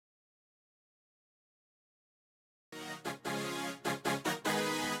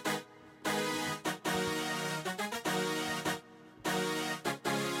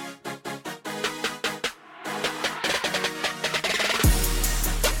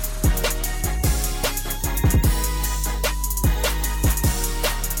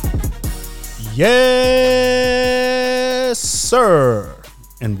Yes, sir.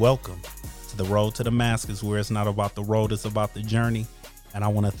 And welcome to the Road to Damascus, where it's not about the road, it's about the journey. And I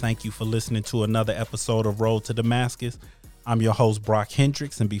want to thank you for listening to another episode of Road to Damascus. I'm your host, Brock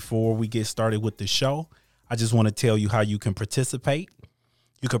Hendricks. And before we get started with the show, I just want to tell you how you can participate.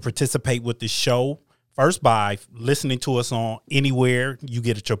 You can participate with the show first by listening to us on anywhere you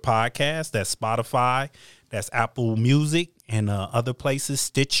get at your podcast. That's Spotify, that's Apple Music, and other places,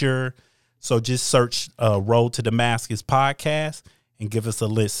 Stitcher. So just search Road to Damascus podcast and give us a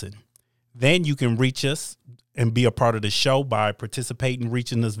listen. Then you can reach us and be a part of the show by participating,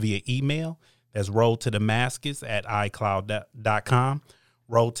 reaching us via email. That's roadtodamascus@icloud.com.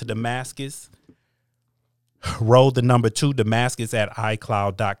 Road to Damascus. Road the number 2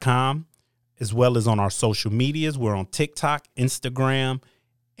 Damascus@icloud.com, as well as on our social medias. We're on TikTok, Instagram,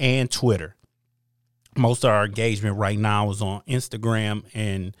 and Twitter. Most of our engagement right now is on Instagram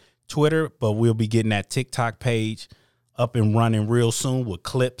and Twitter, but we'll be getting that TikTok page up and running real soon with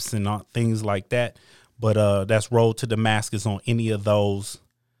clips and things like that. But that's Road to Damascus on any of those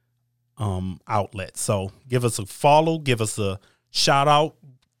outlets. So give us a follow, give us a shout out,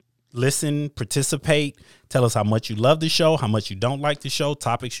 listen, participate, tell us how much you love the show, how much you don't like the show,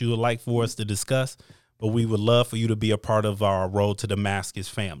 topics you would like for us to discuss. But we would love for you to be a part of our Road to Damascus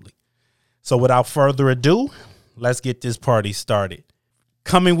family. So without further ado, let's get this party started.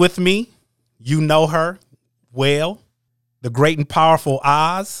 Coming with me, you know her well, the great and powerful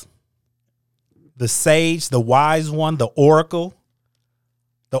Oz, the sage, the wise one, the Oracle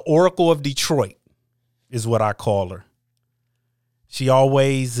of Detroit is what I call her. She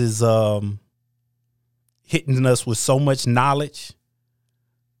always is hitting us with so much knowledge.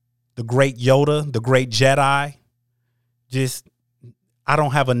 The great Yoda, the great Jedi. Just, I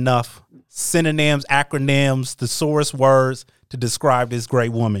don't have enough synonyms, acronyms, thesaurus words to describe this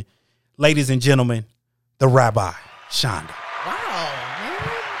great woman. Ladies and gentlemen, the Rabbi, Shonda. Wow, man.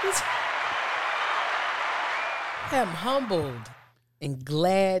 I'm humbled and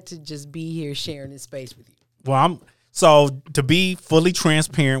glad to just be here sharing this space with you. Well, so to be fully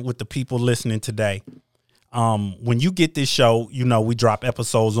transparent with the people listening today, when you get this show, you know, we drop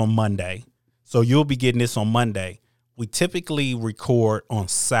episodes on Monday. So you'll be getting this on Monday. We typically record on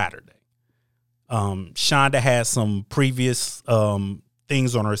Saturday. Shonda has some previous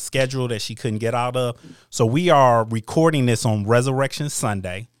things on her schedule that she couldn't get out of. So we are recording this on Resurrection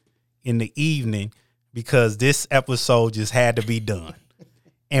Sunday in the evening because this episode just had to be done.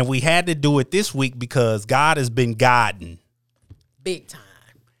 And we had to do it this week because God has been guiding. Big time.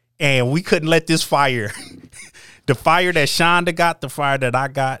 And we couldn't let this fire, the fire that Shonda got, the fire that I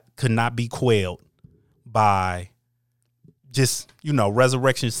got, could not be quelled by just, you know,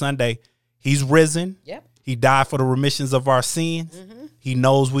 Resurrection Sunday. He's risen. Yep. He died for the remissions of our sins. Mm-hmm. He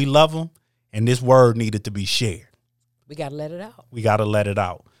knows we love him. And this word needed to be shared. We got to let it out. We got to let it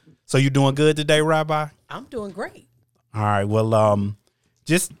out. So you doing good today, Rabbi? I'm doing great. All right. Well,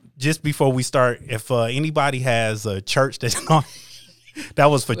 just before we start, if anybody has a church that's on, that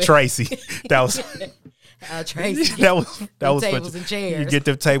was for Tracy. That was Tracy. That was tables for, and chairs. You get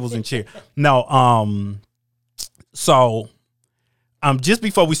them tables and chairs. No. So, just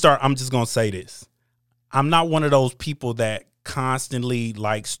before we start, I'm just gonna say this. I'm not one of those people that constantly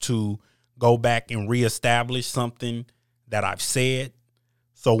likes to go back and reestablish something that I've said.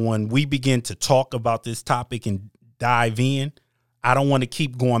 So when we begin to talk about this topic and dive in, I don't want to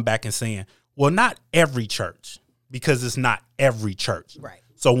keep going back and saying, well, not every church, because it's not every church. Right.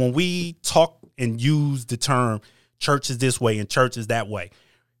 So when we talk and use the term church is this way and church is that way,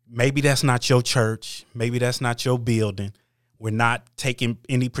 maybe that's not your church. Maybe that's not your building. We're not taking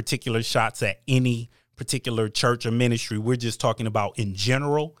any particular shots at any particular church or ministry. We're just talking about in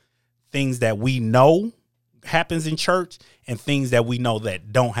general things that we know happens in church and things that we know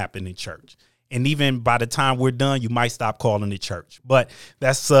that don't happen in church. And even by the time we're done, you might stop calling it church. But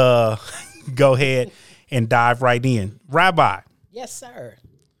that's go ahead and dive right in. Rabbi. Yes, sir.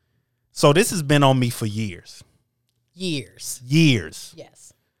 So this has been on me for years. Years. Yes.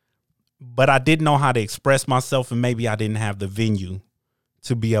 But I didn't know how to express myself, and maybe I didn't have the venue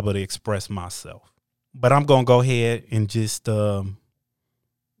to be able to express myself. But I'm going to go ahead and just go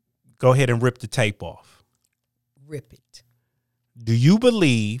ahead and rip the tape off. Rip it. Do you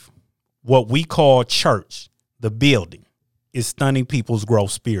believe what we call church, the building, is stunning people's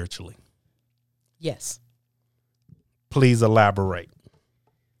growth spiritually? Yes. Please elaborate.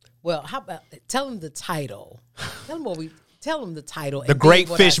 Well, how about tell them the title? Tell them the title. The Great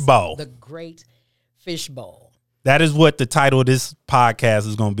Fish Bowl. The Great Fish Bowl. That is what the title of this podcast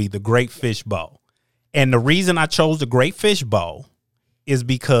is going to be, The Great Fish Bowl. And the reason I chose The Great Fish Bowl is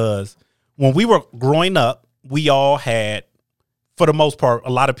because when we were growing up, we all had, for the most part,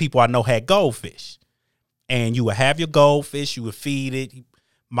 a lot of people I know had goldfish. And you would have your goldfish, you would feed it. You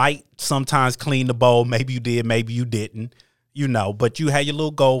might sometimes clean the bowl. Maybe you did, maybe you didn't, but you had your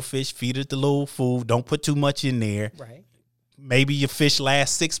little goldfish, feed it the little food. Don't put too much in there. Right. Maybe your fish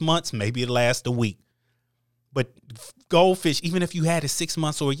lasts 6 months, maybe it lasts a week. But goldfish, even if you had it 6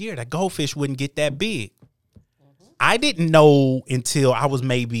 months or a year, that goldfish wouldn't get that big. I didn't know until I was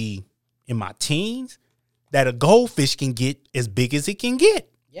maybe in my teens that a goldfish can get as big as it can get.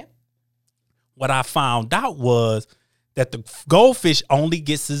 Yeah. What I found out was that the goldfish only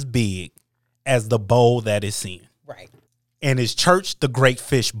gets as big as the bowl that it's in. Right. And is church the great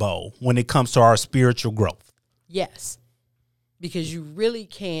fish bowl when it comes to our spiritual growth? Yes. Because you really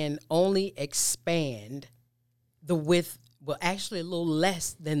can only expand the width, well, actually a little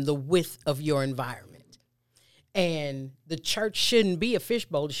less than the width of your environment. And the church shouldn't be a fish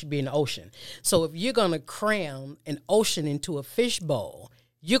bowl. It should be an ocean. So if you're going to cram an ocean into a fish bowl,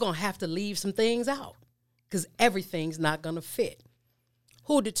 you're going to have to leave some things out because everything's not going to fit.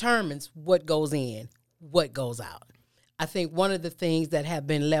 Who determines what goes in, what goes out? I think one of the things that have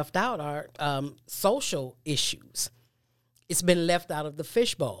been left out are social issues. It's been left out of the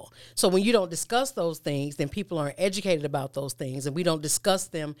fishbowl. So when you don't discuss those things, then people aren't educated about those things, and we don't discuss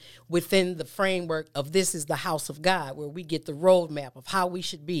them within the framework of this is the house of God, where we get the roadmap of how we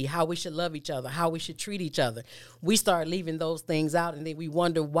should be, how we should love each other, how we should treat each other. We start leaving those things out, and then we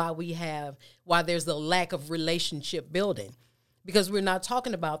wonder why there's a lack of relationship building. Because we're not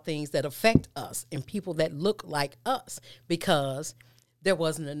talking about things that affect us and people that look like us, because there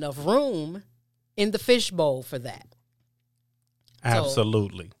wasn't enough room in the fishbowl for that.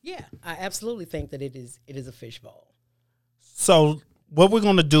 Absolutely. So, yeah, I absolutely think that it is a fishbowl. So what we're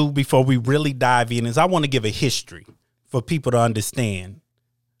going to do before we really dive in is I want to give a history for people to understand,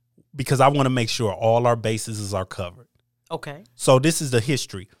 because I want to make sure all our bases are covered. Okay. So this is the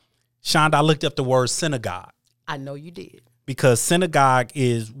history. Shonda, I looked up the word synagogue. I know you did. Because synagogue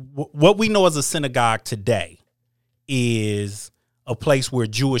is what we know as a synagogue today is a place where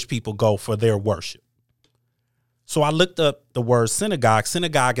Jewish people go for their worship. So I looked up the word synagogue.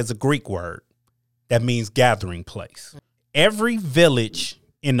 Synagogue is a Greek word that means gathering place. Every village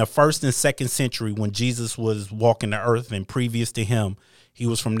in the 1st and 2nd century, when Jesus was walking the earth and previous to him, he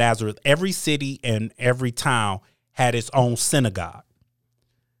was from Nazareth. Every city and every town had its own synagogue.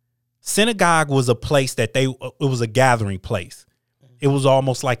 Synagogue was a place that it was a gathering place. It was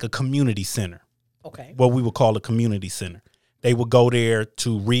almost like a community center. Okay. What we would call a community center. They would go there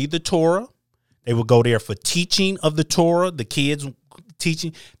to read the Torah. They would go there for teaching of the Torah, the kids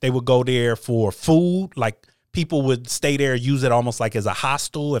teaching. They would go there for food. Like people would stay there, use it almost like as a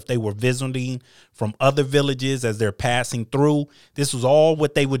hostel if they were visiting from other villages as they're passing through. This was all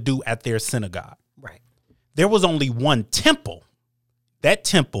what they would do at their synagogue. Right. There was only one temple. That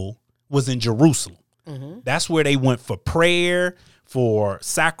temple was in Jerusalem. Mm-hmm. That's where they went for prayer, for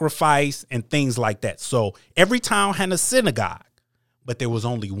sacrifice, and things like that. So every town had a synagogue, but there was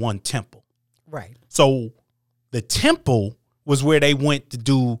only one temple. Right. So the temple was where they went to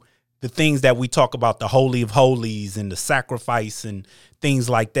do the things that we talk about, the Holy of Holies and the sacrifice and things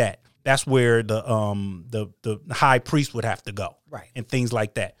like that. That's where the high priest would have to go. Right. And things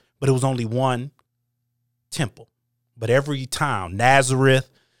like that. But it was only one temple. But every town, Nazareth,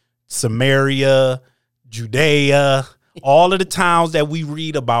 Samaria, Judea, all of the towns that we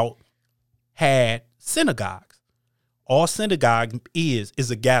read about had synagogues. All synagogue is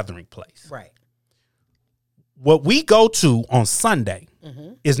a gathering place. Right. What we go to on Sunday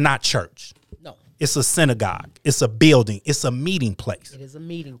is not church. No. It's a synagogue. It's a building. It's a meeting place. It is a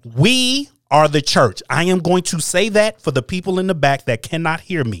meeting place. We are the church. I am going to say that for the people in the back that cannot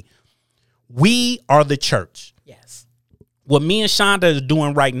hear me. We are the church. Yes. What me and Shonda are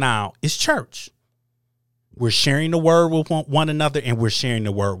doing right now is church. We're sharing the word with one another, and we're sharing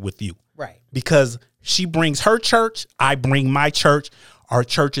the word with you. Right. Because she brings her church, I bring my church. Our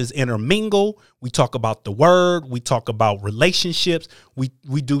churches intermingle. We talk about the word. We talk about relationships. We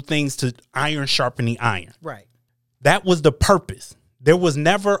do things to iron sharpening iron. Right. That was the purpose. There was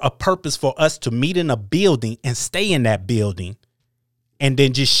never a purpose for us to meet in a building and stay in that building and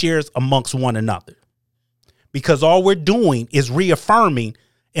then just share amongst one another. Because all we're doing is reaffirming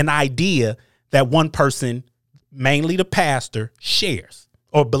an idea that one person, mainly the pastor, shares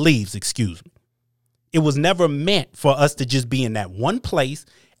or believes, excuse me. It was never meant for us to just be in that one place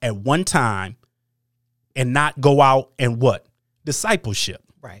at one time and not go out and what? Discipleship.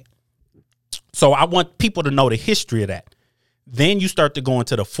 Right. So I want people to know the history of that. Then you start to go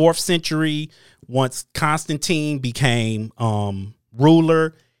into the 4th century once Constantine became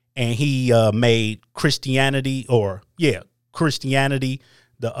ruler and he made Christianity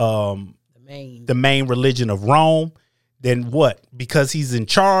the main religion of Rome. Then what? Because he's in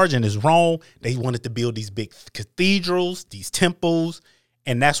charge and is Rome, they wanted to build these big cathedrals, these temples.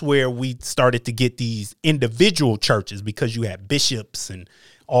 And that's where we started to get these individual churches, because you had bishops and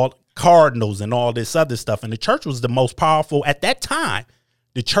all cardinals and all this other stuff. And the church was the most powerful at that time.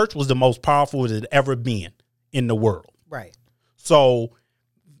 The church was the most powerful it had ever been in the world. Right. So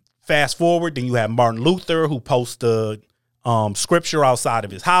fast forward, then you have Martin Luther, who posts the scripture outside of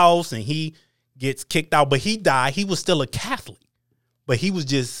his house, and he gets kicked out, but he died. He was still a Catholic, but he was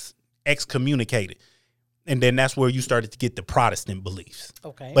just excommunicated. And then that's where you started to get the Protestant beliefs.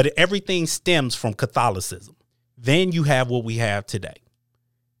 Okay. But everything stems from Catholicism. Then you have what we have today.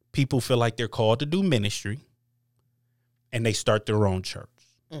 People feel like they're called to do ministry, and they start their own church.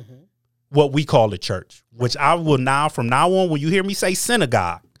 Mm-hmm. What we call a church, which I will now, from now on, when you hear me say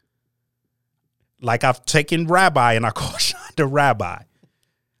synagogue, like I've taken rabbi and I call Shonda rabbi,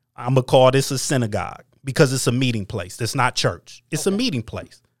 I'm going to call this a synagogue, because it's a meeting place. It's not church. It's a meeting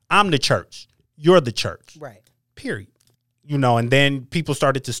place. I'm the church. You're the church. Right. Period. And then people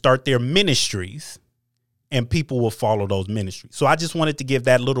started to start their ministries, and people will follow those ministries. So I just wanted to give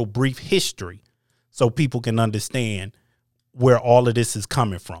that little brief history so people can understand where all of this is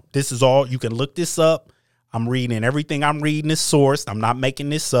coming from. This is all, you can look this up. I'm reading everything I'm reading is sourced. I'm not making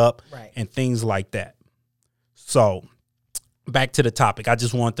this up, right, and things like that. So back to the topic. I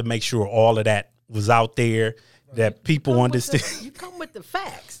just wanted to make sure all of that was out there, that people understand. You come with the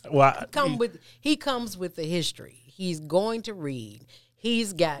facts. Well, he comes with the history. He's going to read.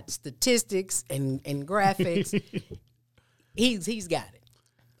 He's got statistics and graphics. He's got it.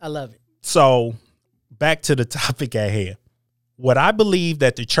 I love it. So back to the topic at hand. What I believe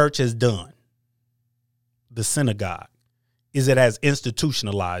that the church has done, the synagogue, is it has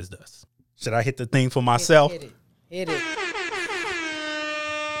institutionalized us. Should I hit the thing for myself? Hit it.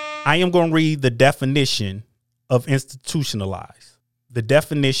 I am going to read the definition of institutionalize. The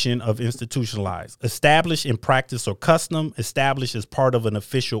definition of institutionalize: established in practice or custom, established as part of an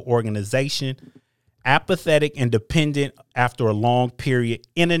official organization, apathetic and dependent after a long period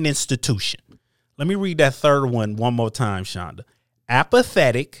in an institution. Let me read that third one more time, Shonda.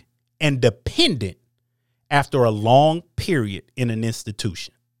 Apathetic and dependent after a long period in an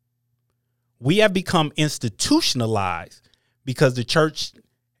institution. We have become institutionalized because the church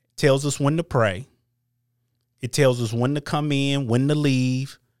tells us when to pray. It tells us when to come in, when to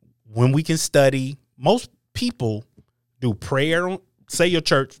leave, when we can study. Most people do prayer. Say your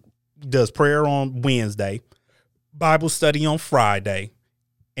church does prayer on Wednesday, Bible study on Friday,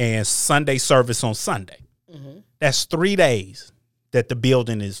 and Sunday service on Sunday. Mm-hmm. That's 3 days that the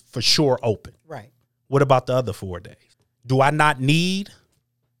building is for sure open. Right. What about the other 4 days? Do I not need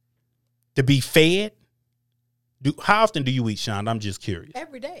to be fed? How often do you eat, Sean? I'm just curious.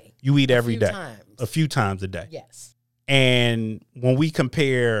 Every day. You eat every day. Times. A few times a day. Yes. And when we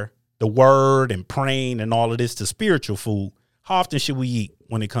compare the word and praying and all of this to spiritual food, how often should we eat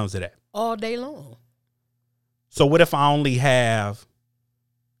when it comes to that? All day long. So what if I only have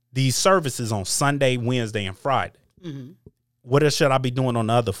these services on Sunday, Wednesday, and Friday? Mm-hmm. What else should I be doing on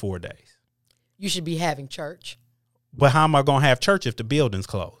the other 4 days? You should be having church. But how am I going to have church if the building's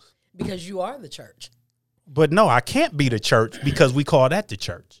closed? Because you are the church. But no, I can't be the church because we call that the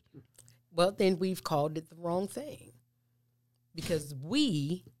church. Well, then we've called it the wrong thing. Because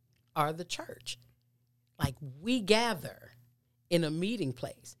we are the church. Like, we gather in a meeting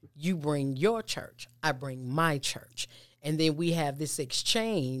place. You bring your church. I bring my church. And then we have this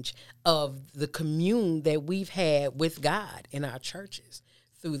exchange of the commune that we've had with God in our churches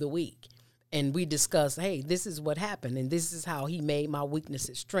through the week. And we discuss, hey, this is what happened, and this is how he made my weakness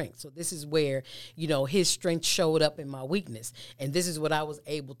his strength. So this is where, his strength showed up in my weakness, and this is what I was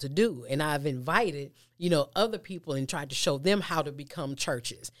able to do. And I've invited, other people and tried to show them how to become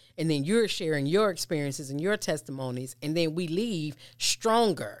churches. And then you're sharing your experiences and your testimonies, and then we leave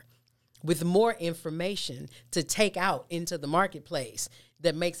stronger with more information to take out into the marketplace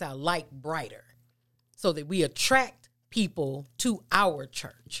that makes our light brighter so that we attract people to our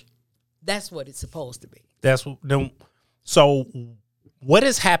church. That's what it's supposed to be. So what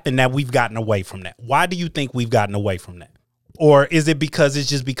has happened that we've gotten away from that? Why do you think we've gotten away from that? Or is it because it's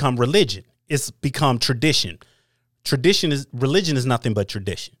just become religion? It's become tradition. Religion is nothing but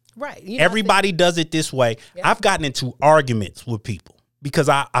tradition. Right. Everybody does it this way. Yep. I've gotten into arguments with people because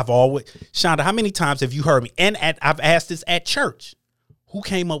I've always, Shonda, how many times have you heard me? And I've asked this at church. Who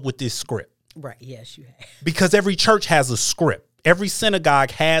came up with this script? Right. Yes, you have. Because every church has a script. Every synagogue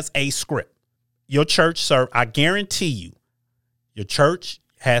has a script. Your church, sir, I guarantee you, your church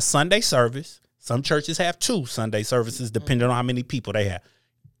has Sunday service. Some churches have 2 Sunday services, depending on how many people they have.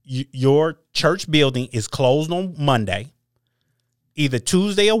 Your church building is closed on Monday. Either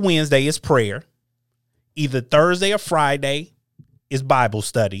Tuesday or Wednesday is prayer. Either Thursday or Friday is Bible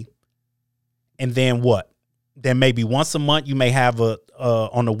study. And then what? Then maybe once a month you may have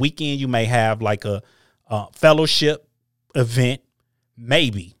on the weekend you may have like a fellowship event,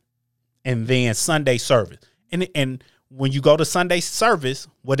 maybe. And then Sunday service. And when you go to Sunday service,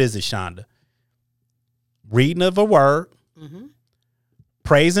 what is it, Shonda? Reading of a word,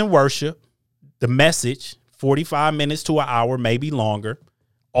 praise and worship, the message, 45 minutes to an hour, maybe longer,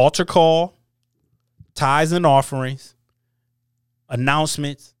 altar call, tithes and offerings,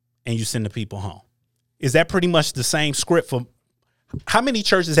 announcements, and you send the people home. Is that pretty much the same script for how many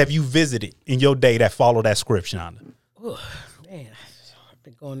churches have you visited in your day that follow that script, Shonda? Oh, man, I've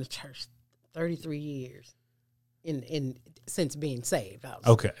been going to church 33 years since being saved.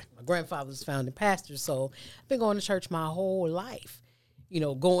 Okay. My grandfather was founding pastor, so I've been going to church my whole life,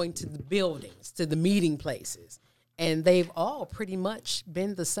 going to the buildings, to the meeting places, and they've all pretty much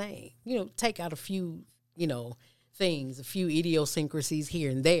been the same. Take out a few, things, a few idiosyncrasies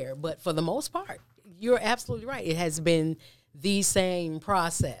here and there, but for the most part, you're absolutely right. It has been the same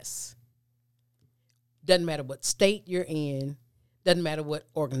process. Doesn't matter what state you're in, doesn't matter what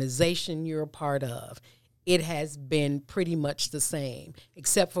organization you're a part of. It has been pretty much the same,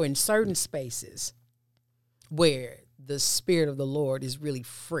 except for in certain spaces where the Spirit of the Lord is really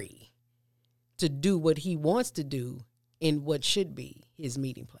free to do what he wants to do in what should be his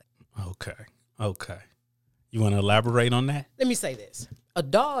meeting place. Okay. You want to elaborate on that? Let me say this. A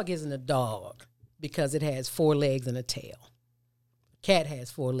dog isn't a dog because it has 4 legs and a tail. A cat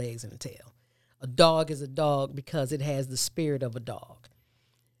has 4 legs and a tail. A dog is a dog because it has the spirit of a dog.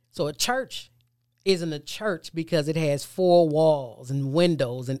 So a church isn't a church because it has 4 walls and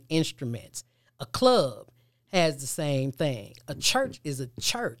windows and instruments. A club has the same thing. A church is a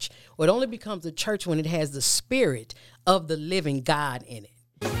church. Well, it only becomes a church when it has the spirit of the living God in it.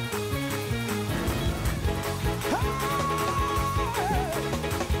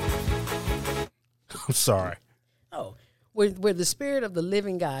 I'm sorry. Oh, where the spirit of the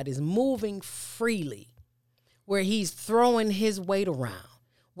living God is moving freely, where he's throwing his weight around,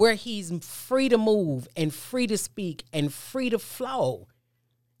 where he's free to move and free to speak and free to flow.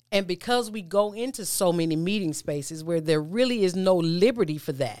 And because we go into so many meeting spaces where there really is no liberty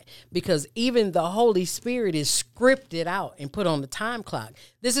for that, because even the Holy Spirit is scripted out and put on the time clock,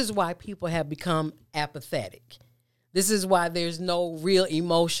 this is why people have become apathetic. This is why there's no real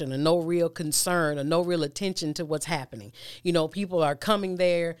emotion or no real concern or no real attention to what's happening. People are coming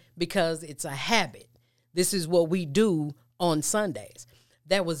there because it's a habit. This is what we do on Sundays.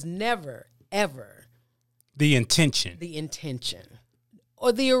 That was never, ever the intention.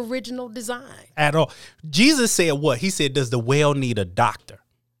 Or the original design. At all. Jesus said what? He said, does the well need a doctor?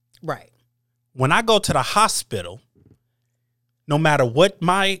 Right. When I go to the hospital, no matter what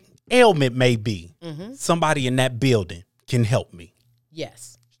my ailment may be, somebody in that building can help me.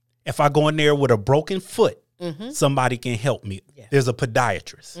 Yes. If I go in there with a broken foot, somebody can help me. Yeah. There's a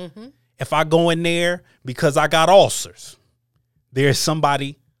podiatrist. If I go in there because I got ulcers, there's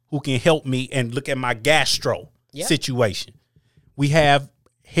somebody who can help me and look at my gastro situation. We have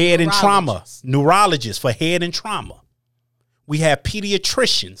head and trauma, neurologists for head and trauma. We have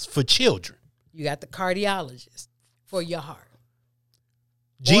pediatricians for children. You got the cardiologist for your heart.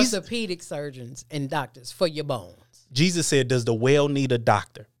 Orthopedic surgeons and doctors for your bones. Jesus said, does the well need a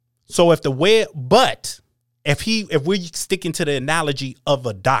doctor? So if we're sticking to the analogy of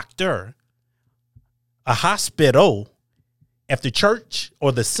a doctor, a hospital, if the church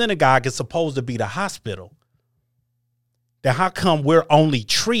or the synagogue is supposed to be the hospital, then how come we're only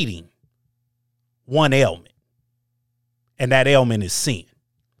treating one ailment? And that ailment is sin.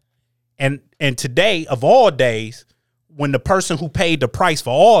 And today, of all days, when the person who paid the price for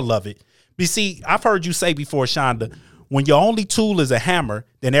all of it, you see, I've heard you say before, Shonda, when your only tool is a hammer,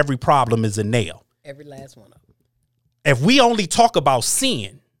 then every problem is a nail. Every last one of them. If we only talk about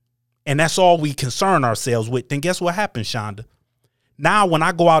sin and that's all we concern ourselves with, then guess what happens, Shonda? Now, when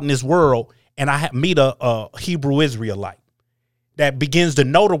I go out in this world and I meet a Hebrew Israelite that begins to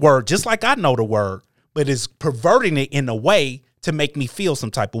know the word just like I know the word, but is perverting it in a way to make me feel some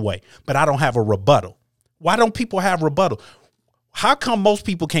type of way, but I don't have a rebuttal. Why don't people have rebuttal? How come most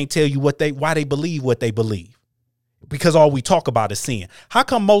people can't tell you why they believe what they believe? Because all we talk about is sin. How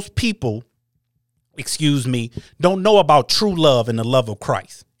come most people, don't know about true love and the love of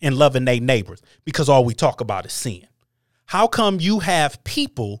Christ and loving their neighbors? Because all we talk about is sin. How come you have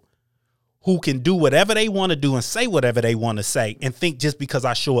people who can do whatever they want to do and say whatever they want to say and think just because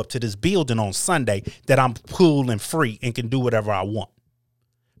I show up to this building on Sunday that I'm cool and free and can do whatever I want.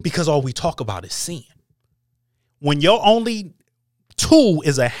 Because all we talk about is sin. When your only tool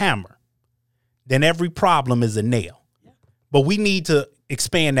is a hammer, then every problem is a nail. But we need to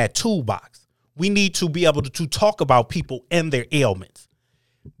expand that toolbox. We need to be able to talk about people and their ailments.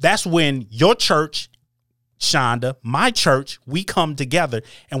 That's when your church, Shonda, my church, we come together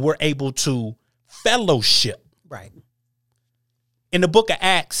and we're able to fellowship. Right. In the book of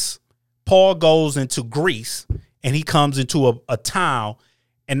Acts, Paul goes into Greece and he comes into a town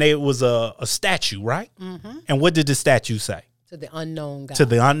and there was a statue, right? Mm-hmm. And what did the statue say? To the unknown God. To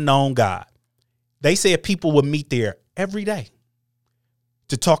the unknown God. They said people would meet there every day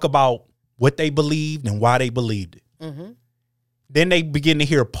to talk about what they believed and why they believed it. Mm-hmm. Then they begin to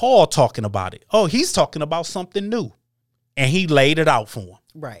hear Paul talking about it. Oh, he's talking about something new. And he laid it out for them.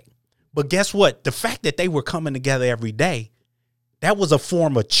 Right. But guess what? The fact that they were coming together every day, that was a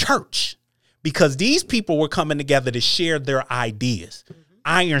form of church. Because these people were coming together to share their ideas. Mm-hmm.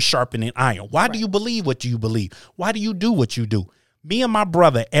 Iron sharpening iron. Why do you believe what you believe? Why do you do what you do? Me and my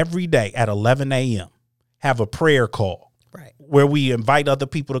brother every day at 11 a.m. have a prayer call. Right. Where we invite other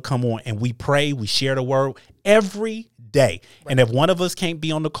people to come on and we pray, we share the word every day. Right. And if one of us can't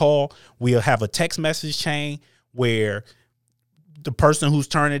be on the call, we'll have a text message chain where the person whose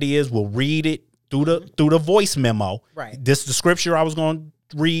turn it is will read it through the voice memo. Right. This is the scripture I was going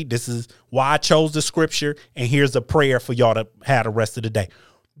to read. This is why I chose the scripture. And here's a prayer for y'all to have the rest of the day.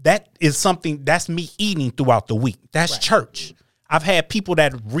 That is something that's me eating throughout the week. That's church. I've had people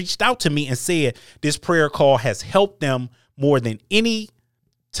that reached out to me and said this prayer call has helped them more than any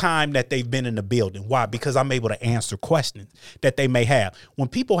time that they've been in the building. Why? Because I'm able to answer questions that they may have. When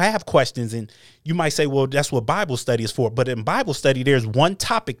people have questions, and you might say, well, that's what Bible study is for. But in Bible study, there's one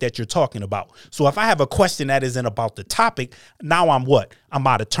topic that you're talking about. So if I have a question that isn't about the topic, now I'm what? I'm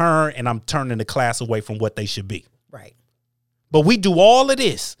out of turn and I'm turning the class away from what they should be. Right. But we do all of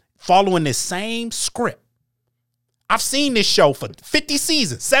this following this same script. I've seen this show for 50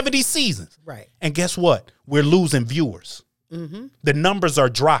 seasons, 70 seasons. Right. And guess what? We're losing viewers. Mm-hmm. The numbers are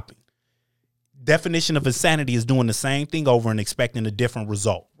dropping. Definition of insanity is doing the same thing over and expecting a different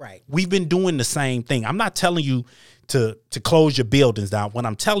result. Right. We've been doing the same thing. I'm not telling you to close your buildings down. What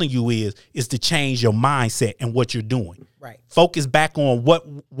I'm telling you is to change your mindset and what you're doing. Right. Focus back on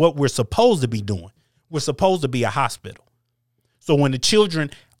what we're supposed to be doing. We're supposed to be a hospital. So when the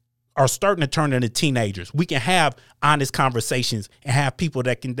children are starting to turn into teenagers, we can have honest conversations and have people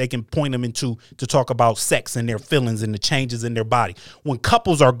that they can point them into to talk about sex and their feelings and the changes in their body. When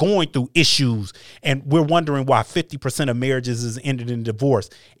couples are going through issues and we're wondering why 50% of marriages is ended in divorce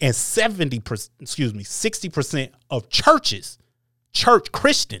and 60% of church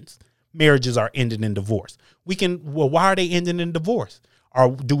Christians marriages are ended in divorce. Why are they ending in divorce?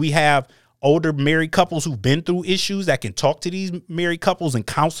 Or do we have older married couples who've been through issues that can talk to these married couples and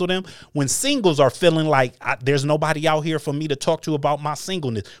counsel them? When singles are feeling like there's nobody out here for me to talk to about my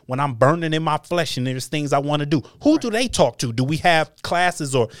singleness, when I'm burning in my flesh and there's things I want to do, who do they talk to? Do we have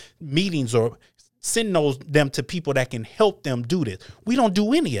classes or meetings or send them to people that can help them do this? We don't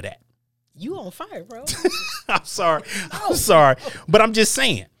do any of that. You on fire, bro. I'm sorry. But I'm just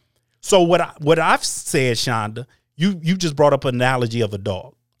saying. So what I've said, Shonda, you just brought up an analogy of a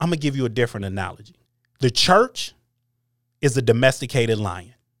dog. I'm going to give you a different analogy. The church is a domesticated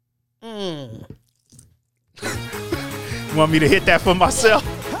lion. You want me to hit that for myself?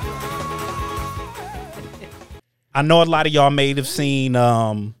 I know a lot of y'all may have seen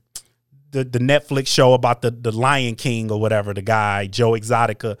the Netflix show about the Lion King or whatever, the guy, Joe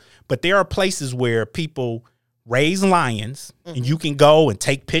Exotica. But there are places where people raise lions and you can go and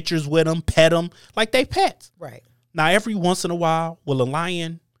take pictures with them, pet them like they pets. Right. Now, every once in a while, will a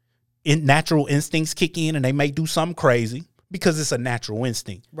lion natural instincts kick in and they may do something crazy because it's a natural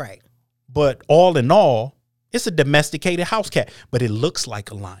instinct. Right. But all in all, it's a domesticated house cat, but it looks like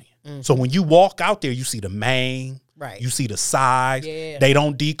a lion. Mm-hmm. So when you walk out there, you see the mane, right? You see the size. Yeah. They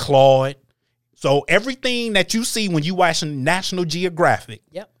don't declaw it. So everything that you see when you watching National Geographic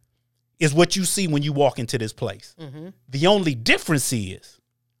is what you see when you walk into this place. Mm-hmm. The only difference is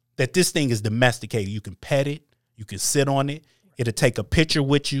that this thing is domesticated. You can pet it. You can sit on it. It'll take a picture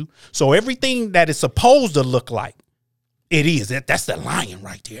with you. So everything that it's supposed to look like, it is. That's the lion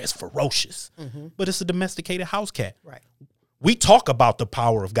right there. It's ferocious. Mm-hmm. But it's a domesticated house cat. Right. We talk about the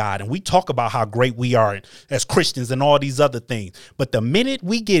power of God and we talk about how great we are as Christians and all these other things. But the minute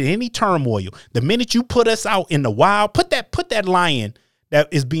we get any turmoil, the minute you put us out in the wild, put that lion that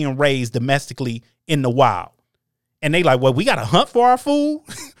is being raised domestically in the wild. And they like, well, we got to hunt for our food.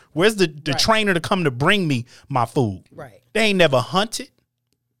 Where's the Right. trainer to come to bring me my food? Right. They ain't never hunted.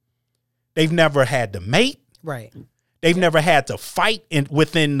 They've never had to mate. Right. They've never had to fight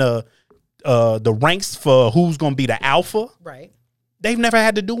within the ranks for who's going to be the alpha. Right. They've never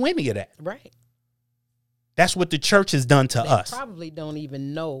had to do any of that. Right. That's what the church has done to They us. probably don't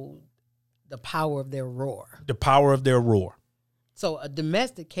even know the power of their roar. The power of their roar. So a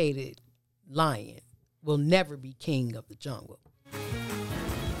domesticated lion will never be king of the jungle.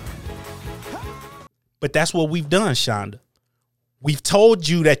 But that's what we've done, Shonda. We've told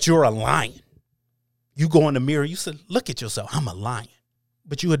you that you're a lion. You go in the mirror, you say, look at yourself, I'm a lion.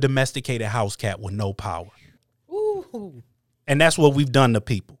 But you're a domesticated house cat with no power. Ooh. And that's what we've done to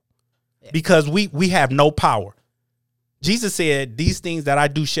people. Because we have no power. Jesus said, these things that I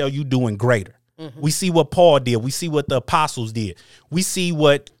do shall you do in greater. Mm-hmm. We see what Paul did. We see what the apostles did. We see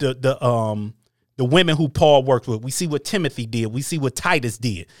what the women who Paul worked with. We see what Timothy did. We see what Titus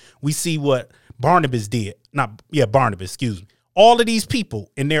did. We see what Barnabas did. Barnabas, excuse me. All of these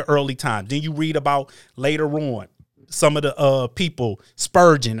people in their early times. Then you read about later on some of the people,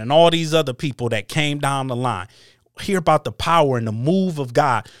 Spurgeon and all these other people that came down the line. Hear about the power and the move of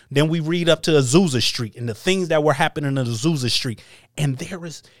God. Then we read up to Azusa Street and the things that were happening in Azusa Street. And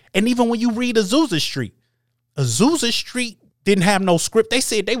even when you read Azusa Street didn't have no script. They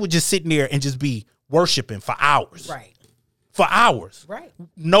said they would just sit there and just be worshiping for hours. Right. For hours. Right.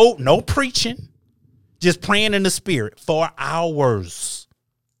 No preaching. Just praying in the spirit for hours.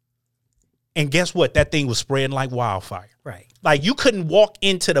 And guess what? That thing was spreading like wildfire. Right. Like you couldn't walk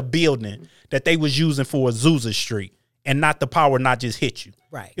into the building that they was using for Azusa Street and not the power not just hit you.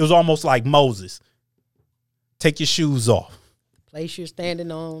 Right. It was almost like Moses. Take your shoes off. The place you're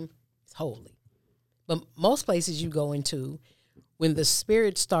standing on is holy. But most places you go into, when the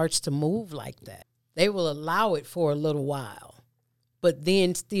spirit starts to move like that, they will allow it for a little while, but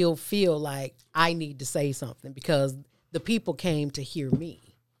then still feel like I need to say something because the people came to hear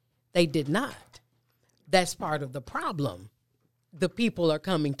me. They did not. That's part of the problem. The people are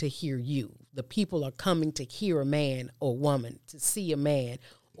coming to hear you. The people are coming to hear a man or woman, to see a man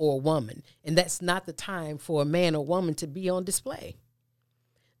or a woman. And that's not the time for a man or woman to be on display.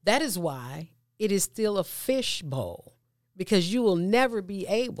 That is why it is still a fishbowl, because you will never be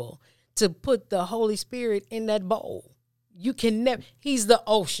able to put the Holy Spirit in that bowl. You can never. He's the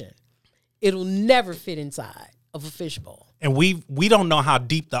ocean. It'll never fit inside of a fishbowl. And we don't know how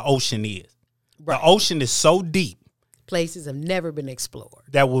deep the ocean is. Right. The ocean is so deep. Places have never been explored.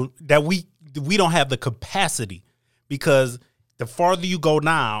 That we don't have the capacity, because the farther you go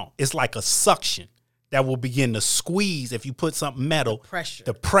now, it's like a suction that will begin to squeeze if you put something metal.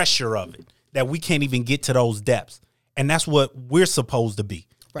 The pressure of it, that we can't even get to those depths. And that's what we're supposed to be.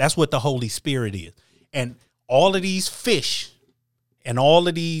 Right. That's what the Holy Spirit is. And all of these fish and all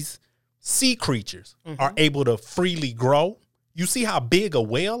of these sea creatures are able to freely grow. You see how big a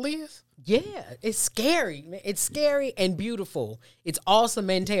whale is? Yeah, it's scary. It's scary and beautiful. It's awesome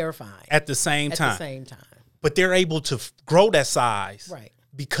and terrifying. At the same time. But they're able to grow that size. Right.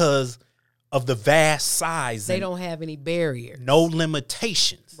 Because of the vast size. They don't have any barriers. No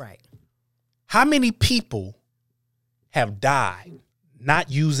limitations. Right. How many people have died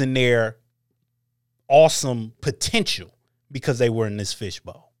not using their awesome potential because they were in this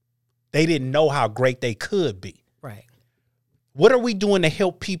fishbowl? They didn't know how great they could be. Right. What are we doing to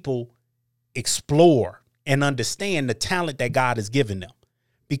help people explore and understand the talent that God has given them?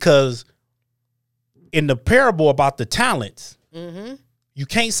 Because in the parable about the talents, you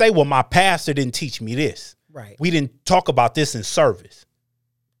can't say, well, my pastor didn't teach me this. Right. We didn't talk about this in service.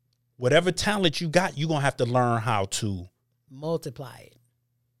 Whatever talent you got, you're going to have to learn how to multiply it.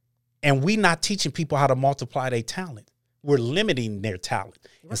 And we're not teaching people how to multiply their talent. We're limiting their talent.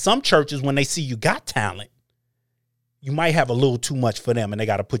 Right. In some churches, when they see you got talent, you might have a little too much for them and they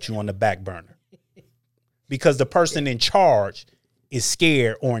got to put you on the back burner because the person in charge is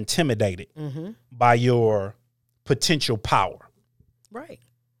scared or intimidated by your potential power. Right.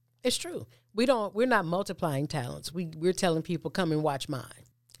 It's true. We're not multiplying talents. We're telling people, come and watch mine.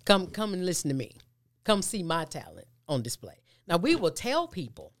 Come and listen to me. Come see my talent on display. Now, we will tell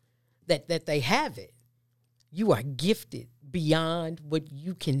people that they have it. You are gifted beyond what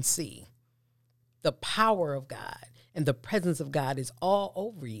you can see. The power of God and the presence of God is all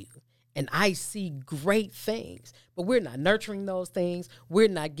over you. And I see great things, but we're not nurturing those things. We're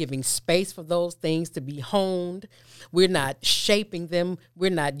not giving space for those things to be honed. We're not shaping them.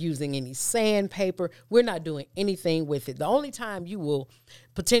 We're not using any sandpaper. We're not doing anything with it. The only time you will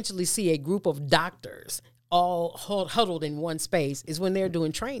potentially see a group of doctors all huddled in one space is when they're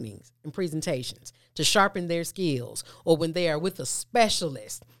doing trainings and presentations to sharpen their skills, or when they are with a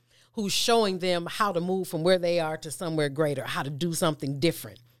specialist who's showing them how to move from where they are to somewhere greater, how to do something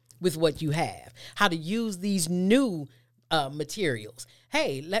different with what you have, how to use these new materials.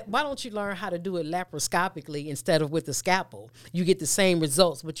 Hey, why don't you learn how to do it laparoscopically instead of with the scalpel? You get the same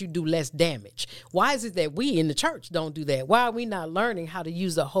results, but you do less damage. Why is it that we in the church don't do that? Why are we not learning how to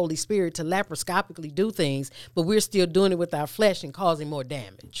use the Holy Spirit to laparoscopically do things, but we're still doing it with our flesh and causing more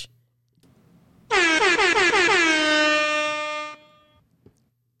damage?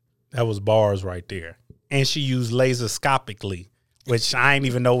 That was bars right there. And she used laseroscopically, which I didn't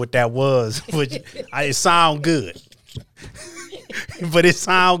even know what that was, which it sound good. But it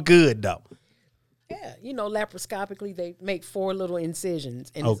sound good though. Yeah, laparoscopically they make 4 little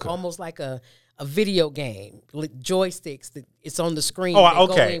incisions, and it's almost like a video game, like joysticks that it's on the screen. Oh,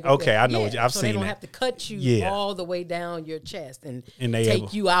 okay. I know. I've seen they don't that. have to cut you all the way down your chest and they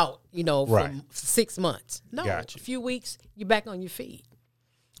take you out, right. for 6 months. No, Gotcha. a few weeks, you're back on your feet.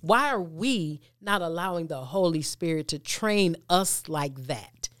 Why are we not allowing the Holy Spirit to train us like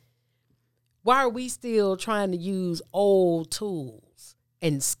that? Why are we still trying to use old tools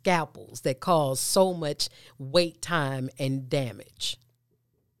and scalpels that cause so much wait time and damage?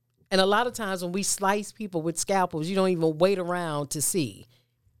 And a lot of times when we slice people with scalpels, you don't even wait around to see.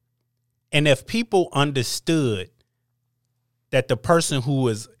 And if people understood that the person who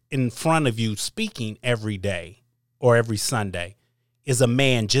is in front of you speaking every day or every Sunday is a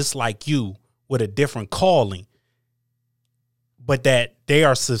man just like you with a different calling, but that they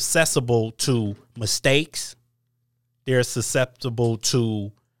are susceptible to mistakes, they're susceptible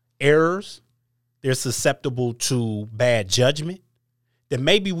to errors, they're susceptible to bad judgment, then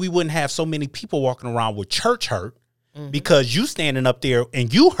maybe we wouldn't have so many people walking around with church hurt because you standing up there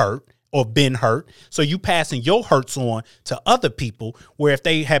and you hurt or been hurt. So you passing your hurts on to other people, where if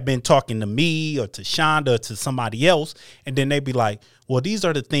they have been talking to me or to Shonda or to somebody else, and then they be like, well, these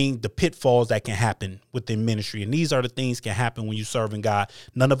are the things, the pitfalls that can happen within ministry. And these are the things can happen when you're serving God.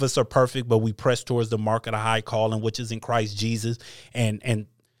 None of us are perfect, but we press towards the mark of the high calling, which is in Christ Jesus. And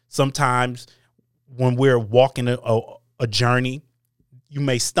sometimes when we're walking a journey, you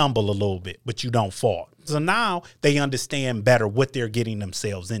may stumble a little bit, but you don't fall. So now they understand better what they're getting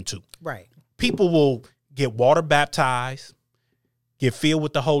themselves into. Right. People will get water baptized, get filled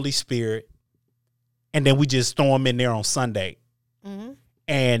with the Holy Spirit, and then we just throw them in there on Sunday. Mm-hmm.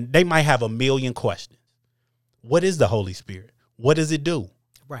 And they might have a million questions. What is the Holy Spirit? What does it do?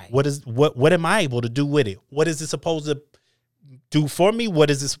 Right. What am I able to do with it? What is it supposed to do for me? What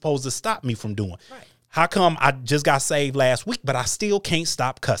is it supposed to stop me from doing? Right. How come I just got saved last week, but I still can't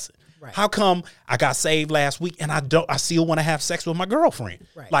stop cussing? Right. How come I got saved last week and I still want to have sex with my girlfriend?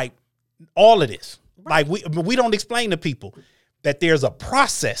 Right. Like all of this. Right. Like we don't explain to people that there's a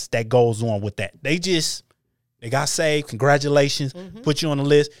process that goes on with that. They got saved. Congratulations. Mm-hmm. Put you on the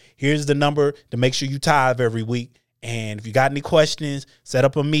list. Here's the number to make sure you tithe every week. And if you got any questions, set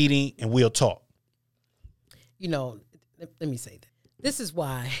up a meeting and we'll talk. Let me say that. This is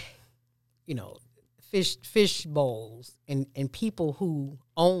why, fish bowls and people who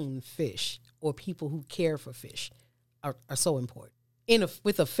own fish or people who care for fish are so important.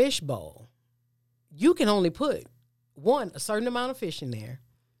 With a fish bowl, you can only put, 1, a certain amount of fish in there,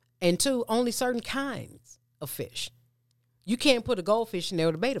 and 2, only certain kinds of fish. You can't put a goldfish in there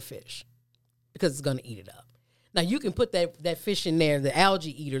with a betta fish because it's going to eat it up. Now, you can put that fish in there, the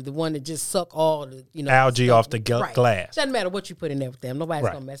algae eater, the one that just suck all the, algae stuff off the glass. Doesn't matter what you put in there with them. Nobody's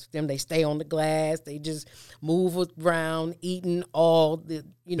going to mess with them. They stay on the glass. They just move around, eating all the,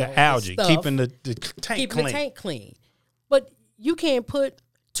 the algae, stuff, keeping the tank clean. The tank clean. But you can't put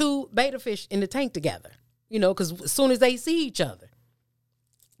 2 betta fish in the tank together, because as soon as they see each other,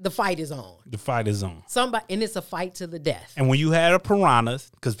 the fight is on. The fight is on. And it's a fight to the death. And when you had a piranha,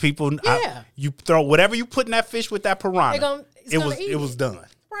 because people, you throw whatever you put in that fish with that piranha, it was done.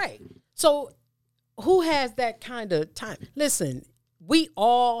 Right. So who has that kind of time? Listen, we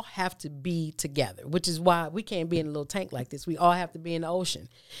all have to be together, which is why we can't be in a little tank like this. We all have to be in the ocean.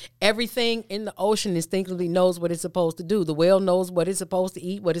 Everything in the ocean instinctively knows what it's supposed to do. The whale knows what it's supposed to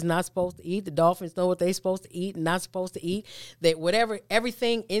eat, what it's not supposed to eat. The dolphins know what they're supposed to eat and not supposed to eat. That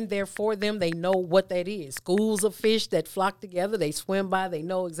everything in there for them, they know what that is. Schools of fish that flock together, they swim by, they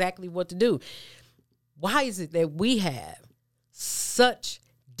know exactly what to do. Why is it that we have such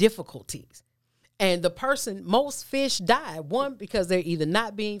difficulties? And most fish die, 1, because they're either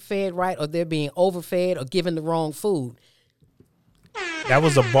not being fed right or they're being overfed or given the wrong food. That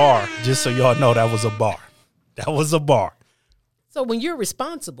was a bar, just so y'all know that was a bar. That was a bar. So when you're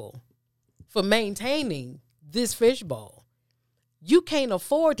responsible for maintaining this fish bowl, you can't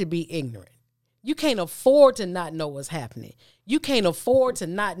afford to be ignorant. You can't afford to not know what's happening. You can't afford to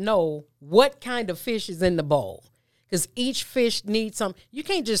not know what kind of fish is in the bowl, because each fish needs some. You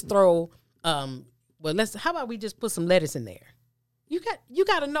can't just throw. How about we just put some lettuce in there? You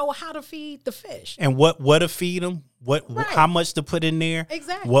got to know how to feed the fish and what to feed them. How much to put in there.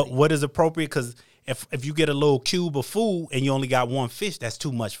 Exactly. What is appropriate, because if you get a little cube of food and you only got one fish, that's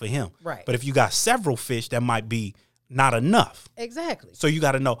too much for him. Right. But if you got several fish, that might be not enough. Exactly. So you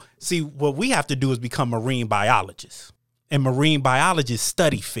got to know. See, what we have to do is become marine biologists. And marine biologists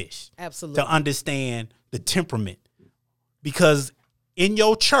study fish. Absolutely. To understand the temperament. Because in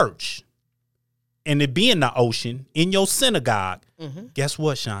your church, and it be in the ocean, in your synagogue, guess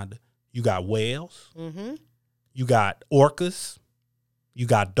what, Shonda? You got whales. You got orcas. You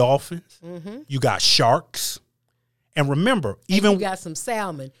got dolphins. You got sharks. And remember, even you got some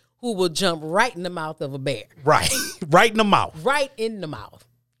salmon who will jump right in the mouth of a bear. Right. Right in the mouth. Right in the mouth.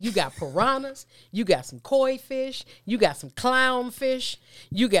 You got piranhas. You got some koi fish. You got some clownfish.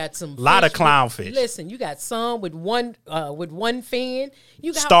 You got some lot of clownfish. Listen, you got some with one fin.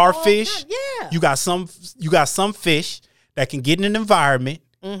 You got starfish. Yeah. You got some fish that can get in an environment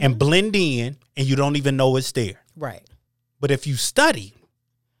and blend in, and you don't even know it's there. Right. But if you study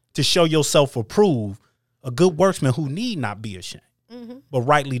to show yourself approved, a good workman who need not be ashamed, but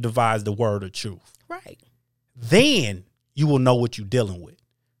rightly divides the word of truth. Right. Then you will know what you're dealing with.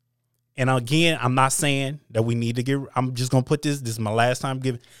 And again, I'm not saying that we need to get, I'm just going to put this is my last time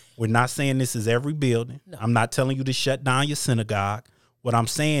giving. We're not saying this is every building. No. I'm not telling you to shut down your synagogue. What I'm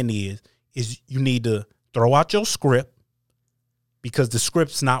saying is you need to throw out your script, because the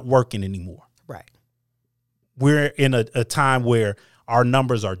script's not working anymore. Right. We're in a time where our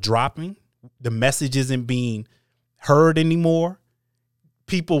numbers are dropping. The message isn't being heard anymore.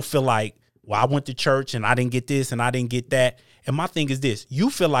 People feel like, well, I went to church and I didn't get this and I didn't get that. And my thing is this: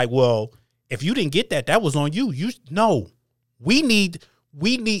 you feel like, well, if you didn't get that, that was on you. We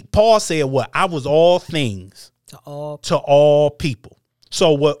need. Paul said, "What? I was all things to all people."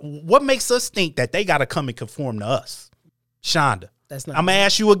 So what makes us think that they got to come and conform to us, Shonda? That's not. I'm gonna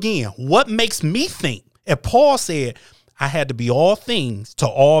ask you again. What makes me think? If Paul said I had to be all things to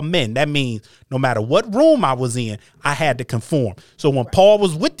all men, that means no matter what room I was in, I had to conform. So when Paul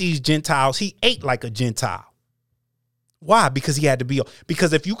was with these Gentiles, he ate like a Gentile. Why? Because he had to be.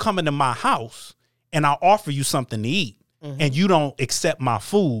 Because if you come into my house and I offer you something to eat and you don't accept my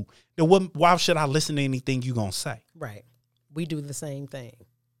food, then why should I listen to anything you're going to say? Right. We do the same thing.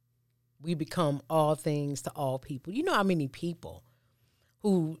 We become all things to all people. You know how many people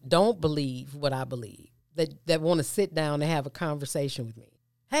who don't believe what I believe, that want to sit down and have a conversation with me.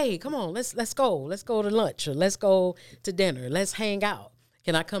 Hey, come on, let's go. Let's go to lunch, or let's go to dinner. Let's hang out.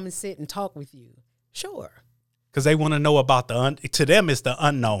 Can I come and sit and talk with you? Sure. Because they want to know about to them, it's the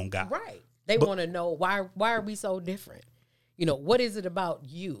unknown guy. Right. They want to know why are we so different? You know, what is it about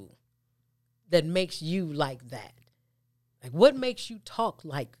you that makes you like that? Like, what makes you talk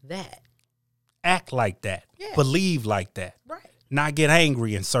like that? Act like that. Yeah. Believe like that. Right. Not get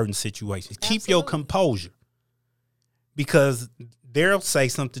angry in certain situations. Absolutely. Keep your composure. Because they'll say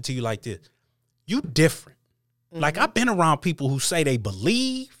something to you like this: you different. Like, I've been around people who say they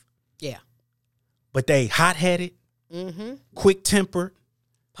believe. Yeah. But they hot-headed, quick-tempered,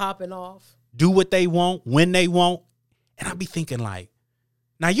 popping off, do what they want, when they want. And I be thinking like,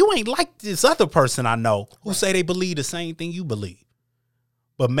 now you ain't like this other person I know who say they believe the same thing you believe.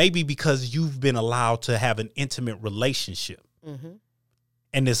 But maybe because you've been allowed to have an intimate relationship.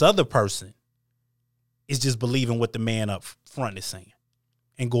 And this other person is just believing what the man up front is saying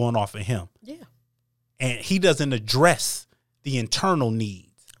and going off of him. Yeah. And he doesn't address the internal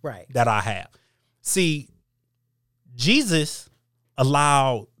needs that I have. See, Jesus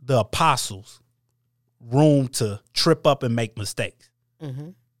allowed the apostles room to trip up and make mistakes.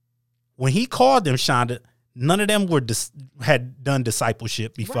 When he called them, Shonda, none of them had done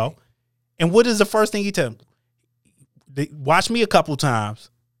discipleship before. Right. And what is the first thing he told them? Watch me a couple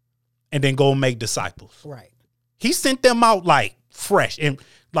times and then go and make disciples. Right. He sent them out like fresh. And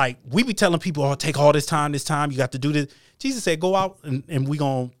like we be telling people, oh, take all this time, you got to do this. Jesus said, go out and we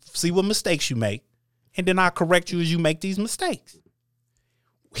going to see what mistakes you make. And then I'll correct you as you make these mistakes.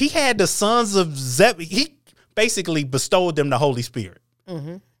 He had the sons of Zebedee. He basically bestowed them the Holy Spirit.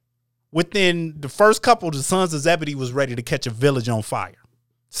 Within the first couple, the sons of Zebedee was ready to catch a village on fire.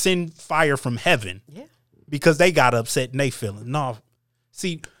 Send fire from heaven. Yeah. Because they got upset and they feeling. No.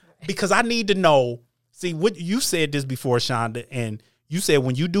 See, because I need to know. See, what you said this before, Shonda, and you said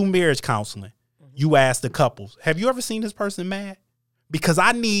when you do marriage counseling, you ask the couples, have you ever seen this person mad? Because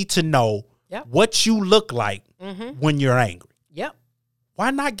I need to know what you look like when you're angry. Yep.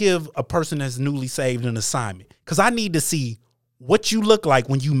 Why not give a person that's newly saved an assignment? Because I need to see what you look like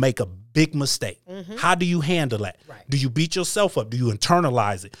when you make a big mistake. How do you handle that? Right. Do you beat yourself up? Do you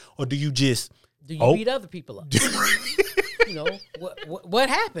internalize it? Or do you just... Do you beat other people up? You know, what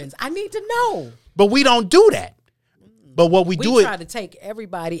happens? I need to know. But we don't do that. But what we do We try to take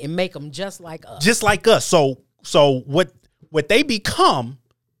everybody and make them just like us. Just like us. So what they become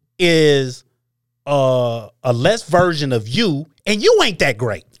is a less version of you, and you ain't that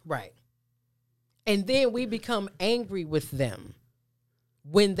great. Right. And then we become angry with them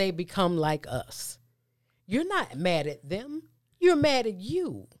when they become like us. You're not mad at them. You're mad at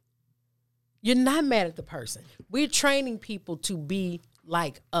you. You're not mad at the person. We're training people to be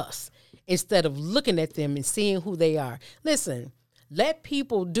like us instead of looking at them and seeing who they are. Listen, let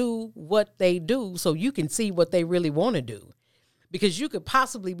people do what they do so you can see what they really want to do. Because you could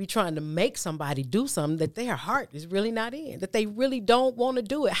possibly be trying to make somebody do something that their heart is really not in, that they really don't want to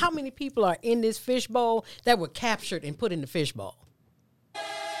do it. How many people are in this fishbowl that were captured and put in the fishbowl?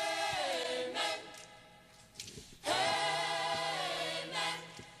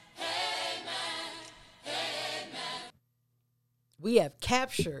 We have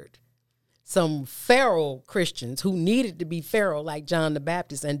captured some feral Christians who needed to be feral like John the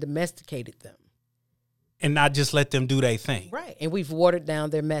Baptist and domesticated them. And not just let them do their thing. Right. And we've watered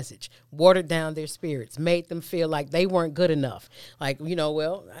down their message, watered down their spirits, made them feel like they weren't good enough. Like, you know,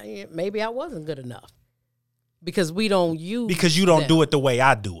 well, maybe I wasn't good enough. Because we don't use Because you don't them. do it the way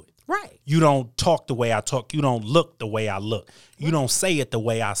I do it. Right. You don't talk the way I talk. You don't look the way I look. You don't say it the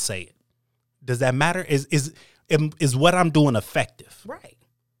way I say it. Does that matter? Is what I'm doing effective? Right.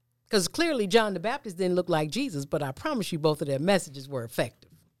 Because clearly John the Baptist didn't look like Jesus, but I promise you both of their messages were effective.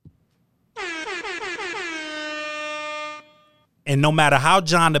 And no matter how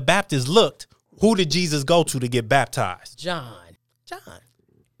John the Baptist looked, who did Jesus go to get baptized? John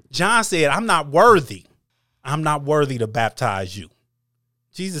said, I'm not worthy. I'm not worthy to baptize you.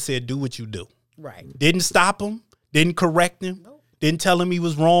 Jesus said, do what you do. Right. Didn't stop him. Didn't correct him. Nope. Didn't tell him he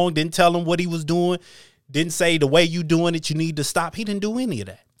was wrong. Didn't tell him what he was doing. Didn't say the way you doing it, you need to stop. He didn't do any of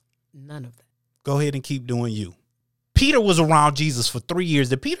that. None of that. Go ahead and keep doing you. Peter was around Jesus for 3 years.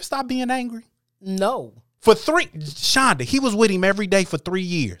 Did Peter stop being angry? No. For 3, Shonda, he was with him every day for 3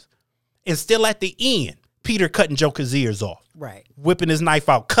 years. And still at the end, Peter cutting Joker's ears off. Right. Whipping his knife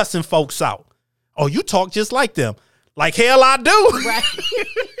out, cussing folks out. Oh, you talk just like them. Like hell I do. Right.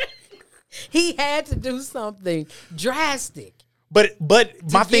 He had to do something drastic. But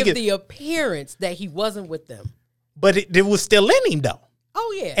my thing is the appearance that he wasn't with them. But it was still in him though.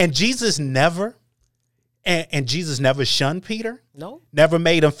 Oh yeah. And Jesus never shunned Peter. No. Never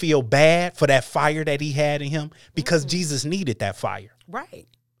made him feel bad for that fire that he had in him because Jesus needed that fire. Right.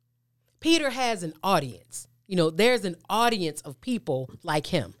 Peter has an audience. You know, there's an audience of people like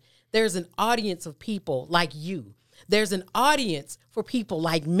him. There's an audience of people like you. There's an audience for people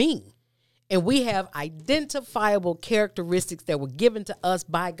like me. And we have identifiable characteristics that were given to us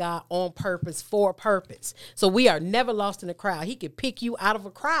by God on purpose, for a purpose. So we are never lost in a crowd. He could pick you out of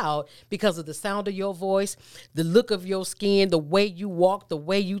a crowd because of the sound of your voice, the look of your skin, the way you walk, the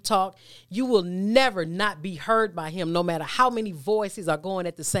way you talk. You will never not be heard by him, no matter how many voices are going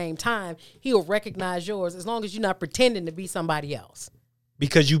at the same time. He'll recognize yours as long as you're not pretending to be somebody else.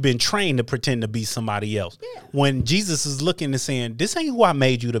 Because you've been trained to pretend to be somebody else. Yeah. When Jesus is looking and saying, this ain't who I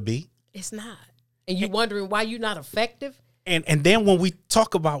made you to be. It's not. And you wondering why you're not effective? And then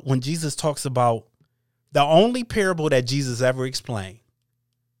when Jesus talks about the only parable that Jesus ever explained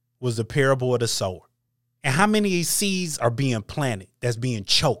was the parable of the sower. And how many seeds are being planted that's being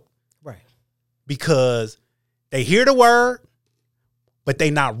choked? Right. Because they hear the word, but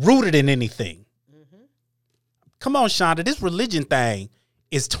they not rooted in anything. Mm-hmm. Come on, Shonda, this religion thing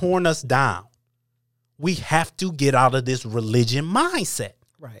is torn us down. We have to get out of this religion mindset.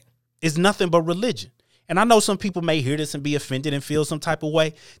 Right. It's nothing but religion. And I know some people may hear this and be offended and feel some type of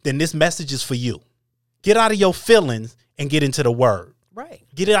way. Then this message is for you. Get out of your feelings and get into the word. Right.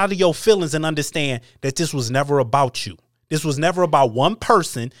 Get it out of your feelings and understand that this was never about you. This was never about one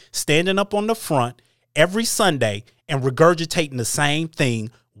person standing up on the front every Sunday and regurgitating the same thing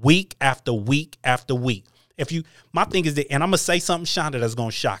week after week after week. My thing is that, and I'm going to say something, Shonda, that's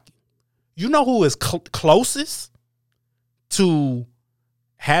going to shock you. You know who is closest to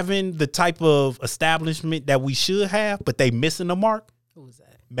having the type of establishment that we should have, but they missing the mark? Who is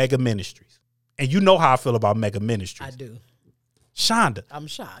that? Mega Ministries. And you know how I feel about Mega Ministries. I do. Shonda. I'm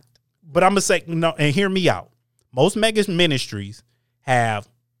shocked. But I'm going to say, no, and hear me out. Most Mega Ministries have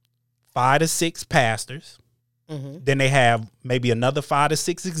 5 to 6 pastors. Mm-hmm. Then they have maybe another 5 to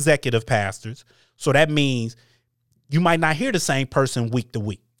 6 executive pastors. So that means You might not hear the same person week to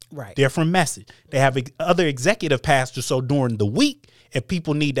week. Right. Different message. They have other executive pastors. So during the week, if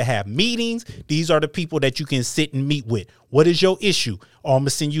people need to have meetings, these are the people that you can sit and meet with. What is your issue? Oh, I'm going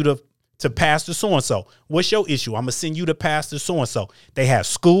to send you to Pastor so-and-so. What's your issue? I'm going to send you to Pastor so-and-so. They have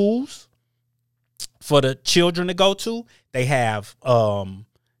schools for the children to go to. They have campuses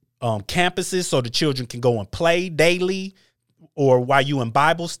so the children can go and play daily or while you in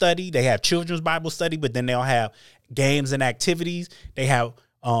Bible study. They have children's Bible study, but then they'll have games and activities. They have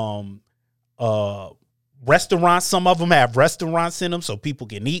restaurants. Some of them have restaurants in them so people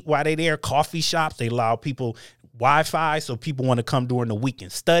can eat while they're there. Coffee shops. They allow people Wi-Fi so people want to come during the week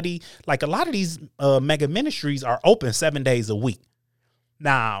and study. Like a lot of these mega ministries are open 7 days a week.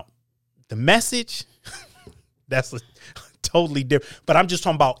 Now, the message, that's totally different. But I'm just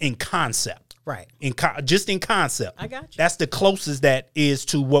talking about in concept. Right. Just in concept. I got you. That's the closest that is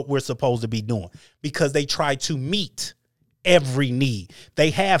to what we're supposed to be doing, because they try to meet every need.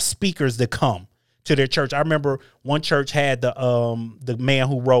 They have speakers that come to their church. I remember one church had the man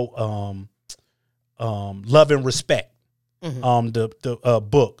who wrote Love and Respect, the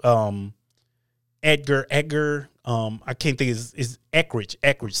book, Edgar, I can't think is Eckridge,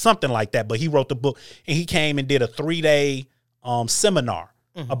 something like that. But he wrote the book, and he came and did a 3-day seminar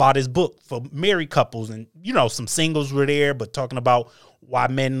about his book for married couples, and some singles were there, but talking about why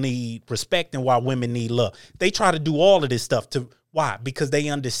men need respect and why women need love. They try to do all of this stuff why? Because they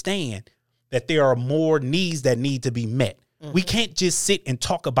understand that there are more needs that need to be met. We can't just sit and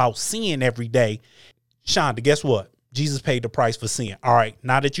talk about sin every day. Shonda, guess what? Jesus paid the price for sin. All right,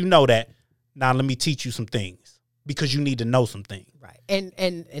 now that you know that, now let me teach you some things, because you need to know some things. Right.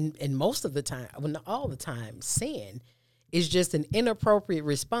 And most of the time, all the time, sin is just an inappropriate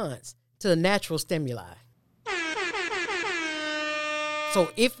response to the natural stimuli. So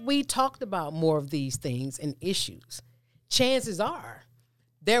if we talked about more of these things and issues, chances are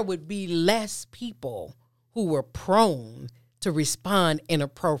there would be less people who were prone to respond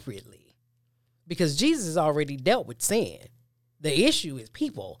inappropriately, because Jesus has already dealt with sin. The issue is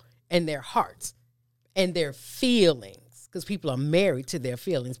people and their hearts and their feelings, because people are married to their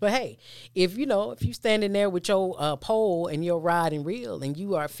feelings. But hey, if you standing there with your pole and your rod and reel and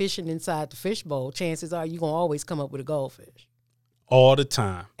you are fishing inside the fishbowl, chances are you're going to always come up with a goldfish. All the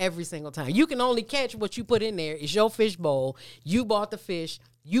time. Every single time. You can only catch what you put in there. It's your fishbowl. You bought the fish.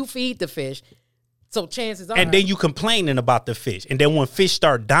 You feed the fish. So chances are. And then you complaining about the fish. And then when fish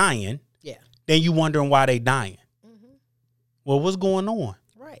start dying, then you wondering why they dying. Well, what's going on?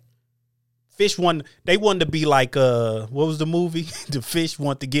 Right. Fish wanted to be like, what was the movie? The fish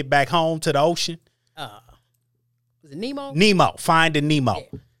want to get back home to the ocean. Was it Nemo? Nemo. Finding Nemo.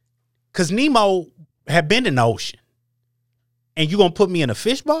 Because Nemo had been in the ocean. And you going to put me in a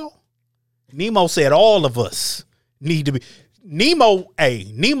fishbowl? Nemo said all of us need to be. Nemo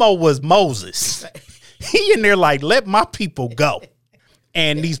was Moses. He in there like, let my people go.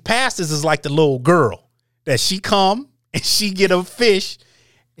 And these pastors is like the little girl that she come and she get a fish.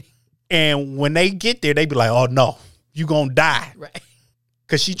 And when they get there, they be like, oh, no, you going to die. Right.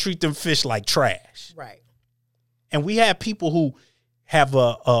 Because she treat them fish like trash. Right. And we have people who have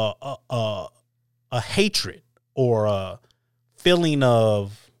a hatred or a feeling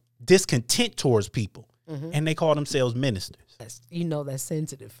of discontent towards people, and they call themselves ministers. That's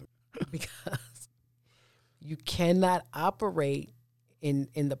sensitive, because you cannot operate in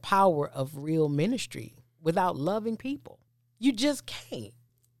the power of real ministry without loving people. You just can't.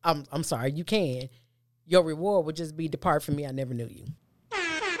 I'm sorry, you can. Your reward would just be, depart from me, I never knew you.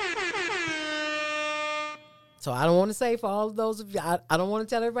 So I don't want to say for all of those of you, I don't want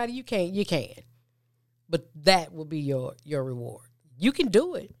to tell everybody you can't. You can. But that will be your reward. You can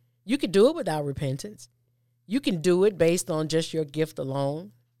do it. You can do it without repentance. You can do it based on just your gift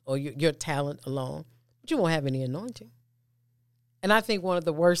alone or your talent alone, but you won't have any anointing. And I think one of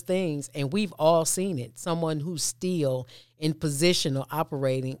the worst things, and we've all seen it, someone who's still in position or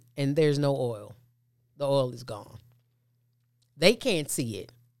operating and there's no oil. The oil is gone. They can't see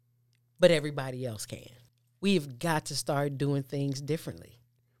it, but everybody else can. We've got to start doing things differently.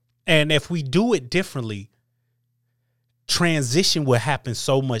 And if we do it differently, transition will happen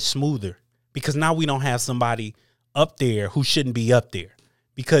so much smoother, because now we don't have somebody up there who shouldn't be up there.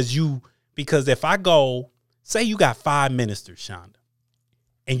 Because if I go, say you got 5 ministers, Shonda,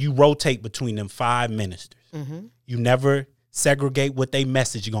 and you rotate between them 5 ministers, you never segregate what they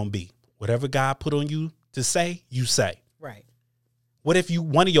message is going to be. Whatever God put on you to say, you say. Right. What if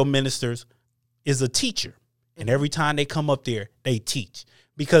one of your ministers is a teacher, and every time they come up there, they teach?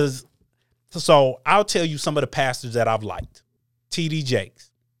 Because, so I'll tell you some of the pastors that I've liked. T.D. Jakes,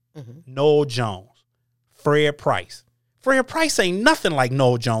 Noel Jones, Fred Price. Fred Price ain't nothing like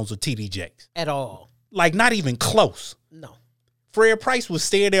Noel Jones or T.D. Jakes. At all. Like, not even close. No. Fred Price would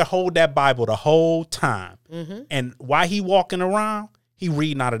stay there, hold that Bible the whole time. Mm-hmm. And while he walking around, he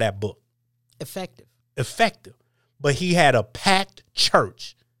reading out of that book. Effective. But he had a packed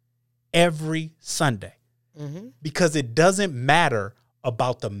church every Sunday. Mm-hmm. Because it doesn't matter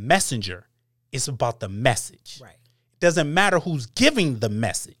about the messenger. It's about the message. Right. It doesn't matter who's giving the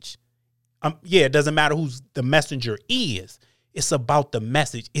message. It doesn't matter who the messenger is. It's about the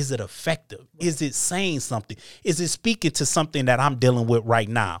message. Is it effective? Right. Is it saying something? Is it speaking to something that I'm dealing with right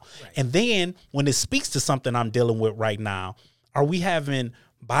now? Right. And then when it speaks to something I'm dealing with right now, are we having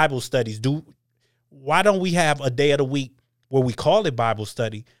Bible studies? Why don't we have a day of the week where we call it Bible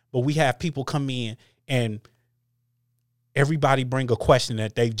study, but we have people come in and everybody bring a question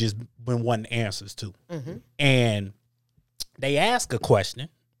that they've just been wanting answers to. Mm-hmm. And they ask a question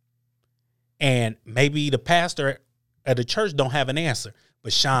and maybe the pastor at the church don't have an answer,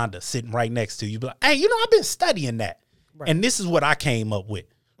 but Shonda sitting right next to you, be like, hey, I've been studying that. Right. And this is what I came up with.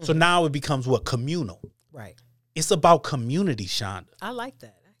 Mm-hmm. So now it becomes communal. Right. It's about community, Shonda. I like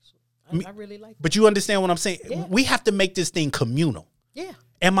that, actually. I really like that. But you understand what I'm saying? Yeah. We have to make this thing communal. Yeah.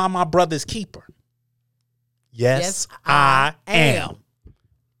 Am I my brother's keeper? Yes, I am.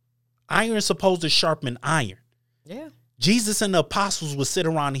 Iron is supposed to sharpen iron. Yeah. Jesus and the apostles would sit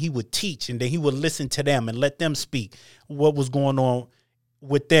around and he would teach, and then he would listen to them and let them speak what was going on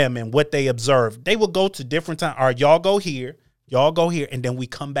with them and what they observed. They would go to different times. All right, y'all go here. And then we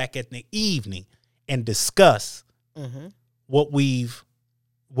come back at the evening and discuss what we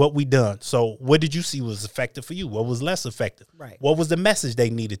done. So what did you see was effective for you? What was less effective? Right. What was the message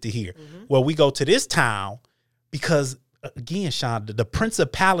they needed to hear? Mm-hmm. Well, we go to this town because, again, Sean, the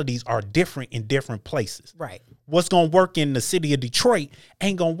principalities are different in different places. Right. What's going to work in the city of Detroit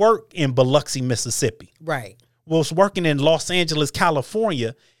ain't going to work in Biloxi, Mississippi. Right. What's working in Los Angeles,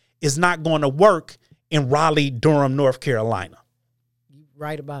 California is not going to work in Raleigh, Durham, North Carolina. You're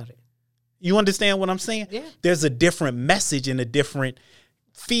right about it. You understand what I'm saying? Yeah. There's a different message and a different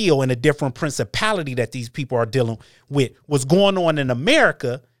feel and a different principality that these people are dealing with. What's going on in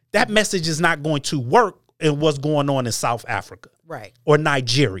America, that message is not going to work in what's going on in South Africa. Right. Or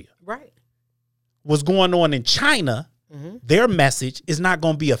Nigeria. Right. What's going on in China, their message is not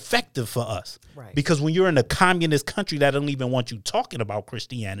going to be effective for us. Right. Because when you're in a communist country that don't even want you talking about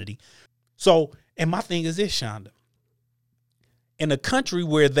Christianity. So, and my thing is this, Shonda. In a country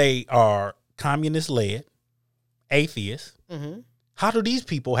where they are communist-led, atheists, how do these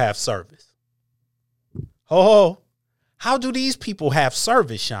people have service? How do these people have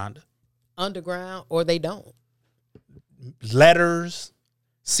service, Shonda? Underground, or they don't. Letters,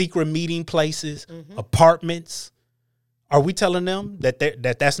 secret meeting places, apartments. Are we telling them that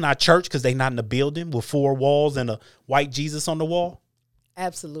that's not church because they're not in a building with 4 walls and a white Jesus on the wall?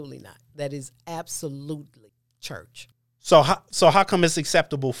 Absolutely not. That is absolutely church. So how come it's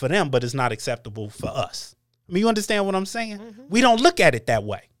acceptable for them, but it's not acceptable for us? I mean, you understand what I'm saying? We don't look at it that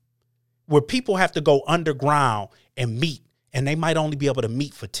way, where people have to go underground and meet, and they might only be able to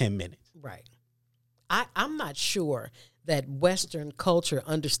meet for 10 minutes. Right. I'm not sure that Western culture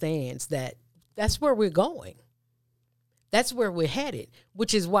understands that that's where we're going. That's where we're headed,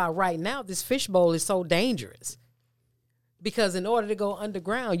 which is why right now this fishbowl is so dangerous. Because in order to go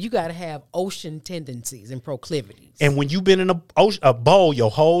underground, you got to have ocean tendencies and proclivities. And when you've been in a bowl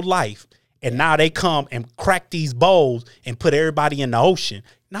your whole life, and now they come and crack these bowls and put everybody in the ocean,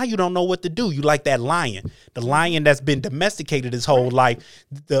 now you don't know what to do. You like that lion. The lion that's been domesticated his whole life.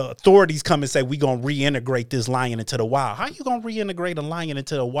 The authorities come and say, we're going to reintegrate this lion into the wild. How you going to reintegrate a lion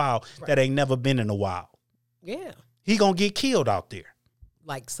into the wild that ain't never been in the wild? Yeah. He going to get killed out there.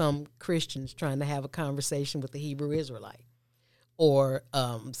 Like some Christians trying to have a conversation with the Hebrew Israelite. Or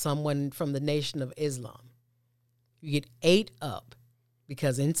someone from the Nation of Islam. You get ate up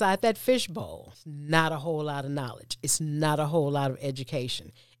because inside that fishbowl, it's not a whole lot of knowledge. It's not a whole lot of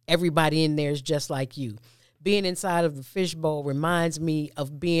education. Everybody in there is just like you. Being inside of the fishbowl reminds me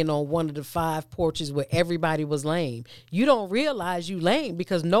of being on one of the 5 porches where everybody was lame. You don't realize you lame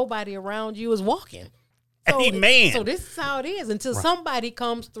because nobody around you is walking. So, Amen. So this is how it is until somebody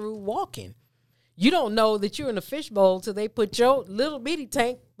comes through walking. You don't know that you're in a fishbowl till they put your little bitty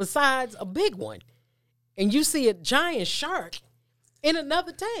tank besides a big one. And you see a giant shark in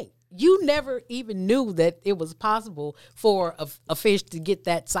another tank. You never even knew that it was possible for a fish to get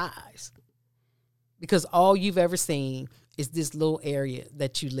that size. Because all you've ever seen is this little area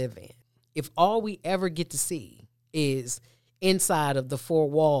that you live in. If all we ever get to see is inside of the 4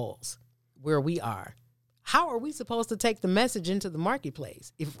 walls where we are, how are we supposed to take the message into the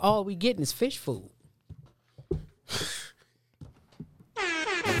marketplace if all we getting is fish food?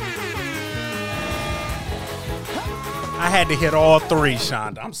 I had to hit all three,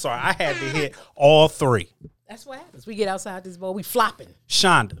 Shonda. I'm sorry. I had to hit all three. That's what happens. We get outside this bowl, we flopping.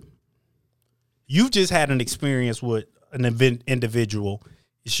 Shonda, you've just had an experience with an individual.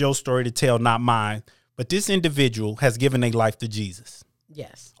 It's your story to tell, not mine. But this individual has given their life to Jesus.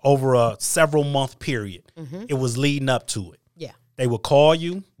 Yes. Over a several month period. Mm-hmm. It was leading up to it. Yeah. They would call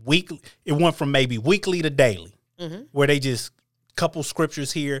you weekly. It went from maybe weekly to daily, where they just couple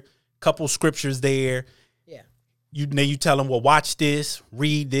scriptures here, couple scriptures there. Yeah. You tell them, well, watch this,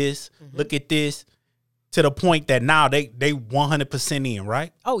 read this, look at this, to the point that now they 100% in,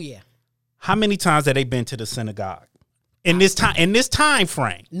 right? Oh yeah. How many times have they been to the synagogue in this time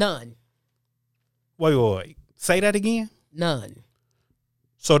frame? None. Wait. Say that again. None.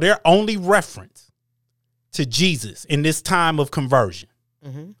 So their only reference to Jesus in this time of conversion.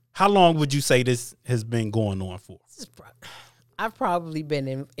 Mm-hmm. How long would you say this has been going on for? I've probably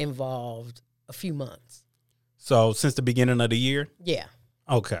been involved a few months. So since the beginning of the year? Yeah.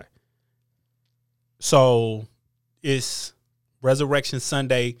 Okay. So it's Resurrection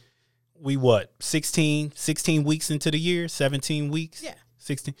Sunday. We 16 weeks into the year? 17 weeks? Yeah.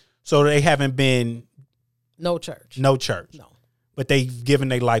 16. So they haven't been no church. No church. No. But they've given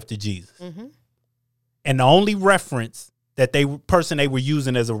their life to Jesus. Mm-hmm. And the only reference that person they were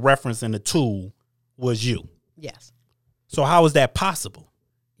using as a reference in the tool was you. Yes. So how is that possible?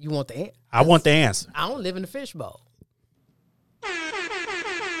 You want the answer? I want the answer. I don't live in a fishbowl.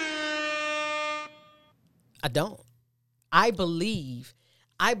 I don't. I believe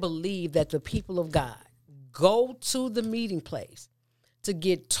that the people of God go to the meeting place to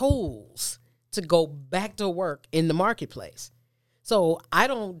get tools to go back to work in the marketplace. So I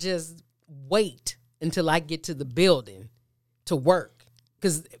don't just wait until I get to the building to work.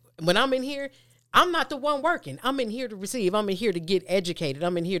 Because when I'm in here, I'm not the one working. I'm in here to receive. I'm in here to get educated.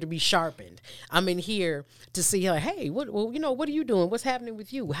 I'm in here to be sharpened. I'm in here to see, like, hey, what are you doing? What's happening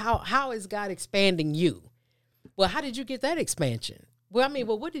with you? How is God expanding you? Well, how did you get that expansion? Well,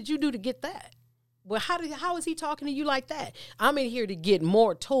 what did you do to get that? Well, how is he talking to you like that? I'm in here to get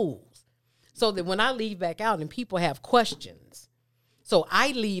more tools so that when I leave back out and people have questions, so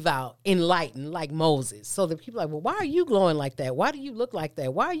I leave out enlightened like Moses, so that people are like, well, why are you glowing like that? Why do you look like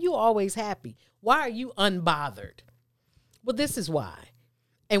that? Why are you always happy? Why are you unbothered? Well, this is why.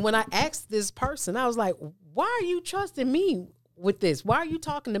 And when I asked this person, I was like, why are you trusting me with this? Why are you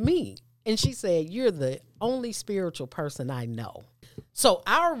talking to me? And she said, you're the only spiritual person I know. So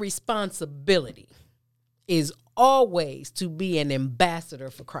our responsibility is always to be an ambassador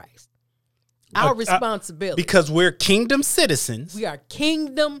for Christ. Our responsibility. Because we're kingdom citizens. We are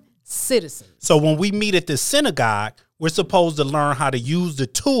kingdom citizens. So when we meet at the synagogue, we're supposed to learn how to use the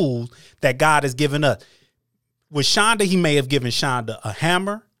tools that God has given us. With Shonda, he may have given Shonda a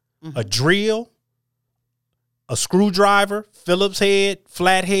hammer, a drill, a screwdriver, Phillips head,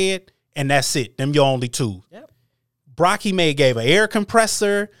 flathead, and that's it. Them your only tools. Yep. Brock, he may have gave an air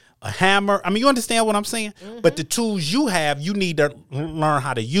compressor, a hammer. I mean, you understand what I'm saying? Mm-hmm. But the tools you have, you need to learn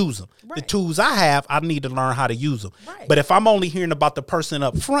how to use them. Right. The tools I have, I need to learn how to use them. Right. But if I'm only hearing about the person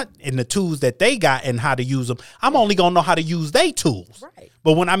up front and the tools that they got and how to use them, I'm only going to know how to use their tools. Right.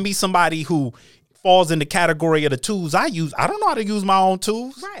 But when I meet somebody who falls in the category of the tools I use, I don't know how to use my own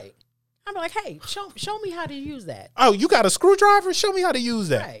tools. Right. I'm like, hey, show me how to use that. Oh, you got a screwdriver? Show me how to use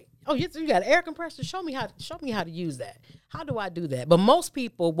that. Right. Oh, you got an air compressor? Show me how to use that. How do I do that? But most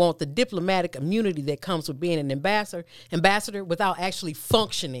people want the diplomatic immunity that comes with being an ambassador without actually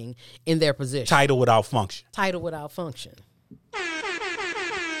functioning in their position. Title without function. I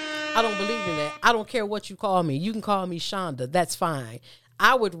don't believe in that. I don't care what you call me. You can call me Shonda. That's fine.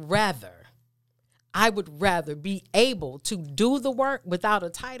 I would rather be able to do the work without a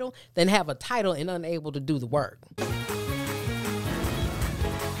title than have a title and unable to do the work.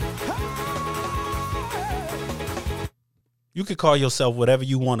 You could call yourself whatever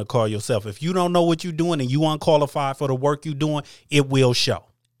you want to call yourself. If you don't know what you're doing and you unqualified for the work you're doing, it will show.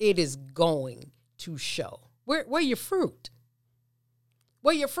 It is going to show. Where your fruit?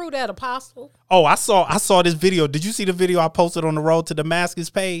 Where your fruit at, Apostle? Oh, I saw this video. Did you see the video I posted on the Road to Damascus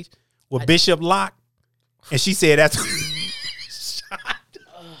page with Bishop Locke? And she said that's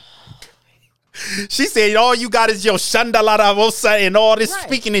she said all you got is your shandalarabosa and all this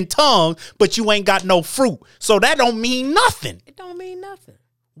speaking in tongues, but you ain't got no fruit. So that don't mean nothing. It don't mean nothing.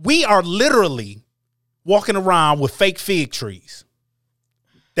 We are literally walking around with fake fig trees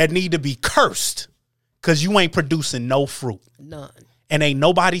that need to be cursed because you ain't producing no fruit. None. And ain't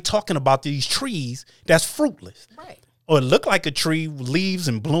nobody talking about these trees that's fruitless. Right. Or it looked like a tree with leaves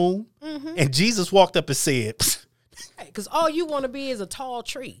and bloom. Mm-hmm. And Jesus walked up and said, because all you want to be is a tall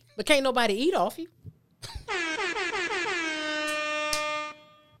tree, but can't nobody eat off you.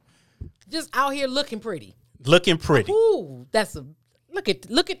 Just out here looking pretty. Looking pretty. Ooh, look at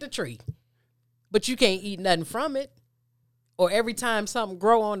the tree. But you can't eat nothing from it. Or every time something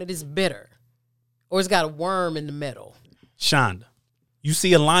grow on it, it's bitter. Or it's got a worm in the middle. Shonda, you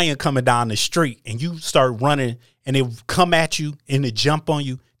see a lion coming down the street and you start running and it come at you and it jump on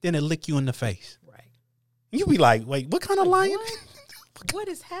you, then it lick you in the face. Right. You be like, wait, what kind of lion? What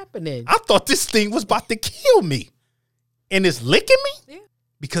is happening? I thought this thing was about to kill me. And it's licking me? Yeah.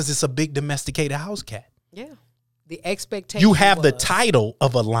 Because it's a big domesticated house cat. Yeah. The expectation You have the title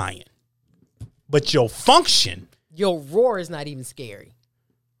of a lion, but your function. Your roar is not even scary.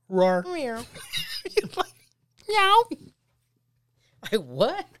 Roar. Meow. Meow. Like,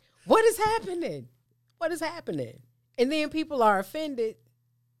 what? What is happening? What is happening? And then people are offended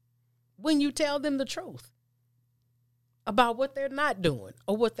when you tell them the truth about what they're not doing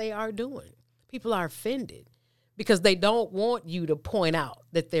or what they are doing. People are offended because they don't want you to point out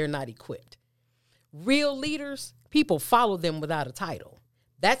that they're not equipped. Real leaders, people follow them without a title.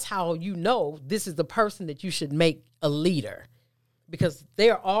 That's how you know this is the person that you should make a leader, because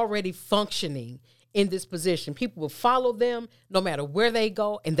they're already functioning in this position. People will follow them no matter where they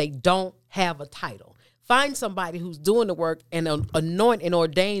go, and they don't have a title. Find somebody who's doing the work and anoint and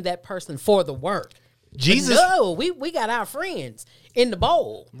ordain that person for the work. Jesus. But no, we got our friends in the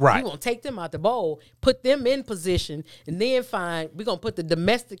bowl. Right. We're going to take them out the bowl, put them in position, and then we're going to put the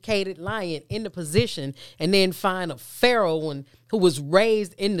domesticated lion in the position, and then find a feral one who was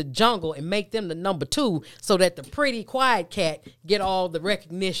raised in the jungle and make them the number 2 so that the pretty quiet cat get all the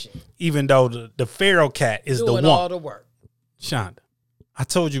recognition. Even though the feral cat is doing the one. all the work. Shonda, I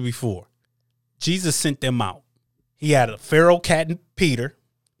told you before, Jesus sent them out. He had a feral cat and Peter,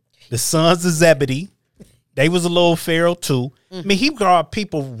 the sons of Zebedee. They was a little feral too. I mean, he brought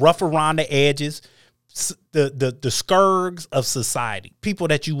people rough around the edges, the scourges of society, people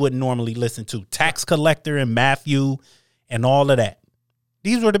that you wouldn't normally listen to, tax collector and Matthew and all of that.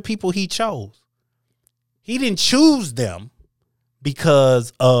 These were the people he chose. He didn't choose them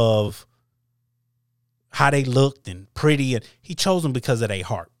because of how they looked and pretty. And he chose them because of their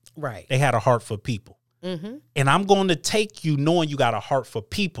heart. Right. They had a heart for people. Mm-hmm. And I'm going to take you knowing you got a heart for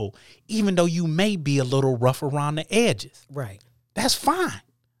people, even though you may be a little rough around the edges. Right. That's fine.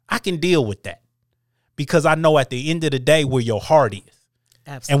 I can deal with that because I know at the end of the day where your heart is.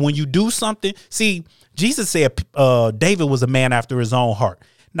 Absolutely. And when you do something, see, Jesus said David was a man after his own heart.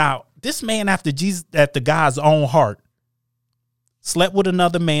 Now, this man after God's own heart slept with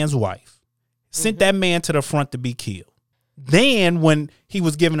another man's wife, sent that man to the front to be killed. Then when he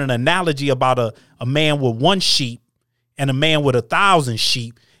was given an analogy about a man with 1 sheep and a man with 1,000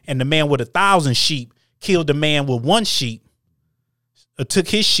 sheep, and the man with 1,000 sheep killed the man with 1 sheep, took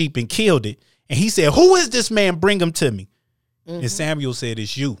his sheep and killed it. And he said, who is this man? Bring him to me. Mm-hmm. And Samuel said,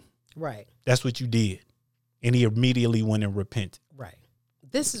 it's you. Right. That's what you did. And he immediately went and repented. Right.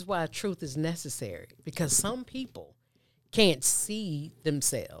 This is why truth is necessary, because some people can't see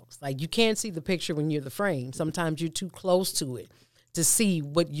themselves. Like, you can't see the picture when you're the frame. Sometimes you're too close to it to see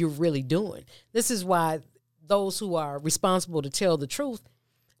what you're really doing. This is why those who are responsible to tell the truth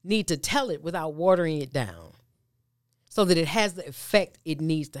need to tell it without watering it down so that it has the effect it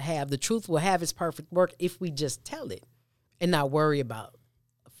needs to have. The truth will have its perfect work if we just tell it and not worry about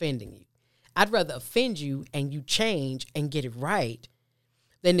offending you. I'd rather offend you and you change and get it right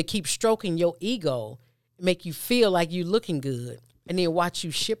than to keep stroking your ego, make you feel like you're looking good, and then watch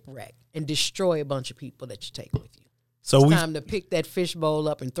you shipwreck and destroy a bunch of people that you take with you. So it's time to pick that fishbowl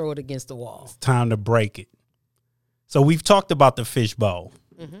up and throw it against the wall. It's time to break it. So we've talked about the fishbowl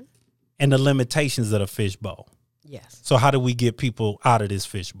and the limitations of the fishbowl. Yes. So how do we get people out of this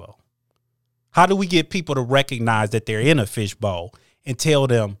fishbowl? How do we get people to recognize that they're in a fishbowl and tell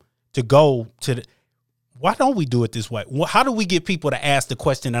them to go to the... Why don't we do it this way? How do we get people to ask the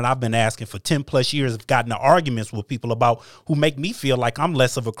question that I've been asking for 10 plus years? I've gotten into arguments with people about who make me feel like I'm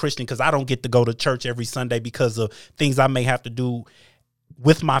less of a Christian because I don't get to go to church every Sunday because of things I may have to do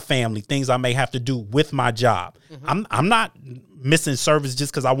with my family, things I may have to do with my job. I'm not missing service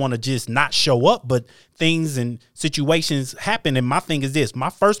just because I want to just not show up, but things and situations happen. And my thing is this: my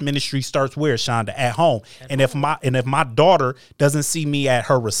first ministry starts where, Shonda? At home. If my daughter doesn't see me at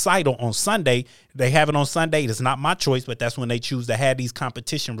her recital on Sunday, they have it on Sunday. It's not my choice, but that's when they choose to have these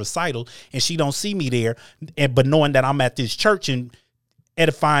competition recitals, and she don't see me there. But knowing that I'm at this church and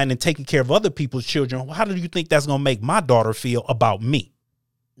edifying and taking care of other people's children, how do you think that's going to make my daughter feel about me?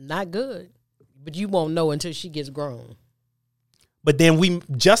 Not good, but you won't know until she gets grown. But then we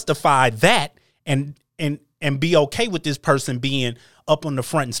justify that and be okay with this person being up on the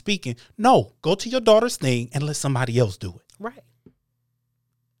front and speaking. No, go to your daughter's thing and let somebody else do it. Right.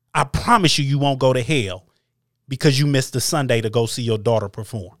 I promise you, you won't go to hell because you missed the Sunday to go see your daughter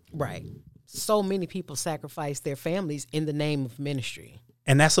perform. Right. So many people sacrifice their families in the name of ministry.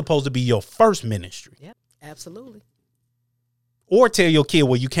 And that's supposed to be your first ministry. Yep, absolutely. Or tell your kid,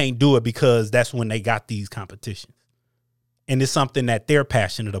 well, you can't do it because that's when they got these competitions. And it's something that they're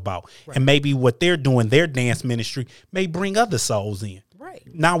passionate about. Right. And maybe what they're doing, their dance ministry, may bring other souls in. Right.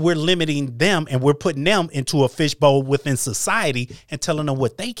 Now we're limiting them and we're putting them into a fishbowl within society and telling them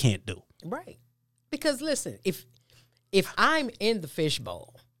what they can't do. Right. Because listen, if I'm in the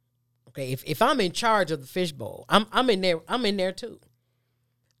fishbowl, okay, if I'm in charge of the fishbowl, I'm in there too.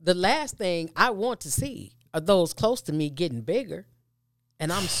 The last thing I want to see are those close to me getting bigger,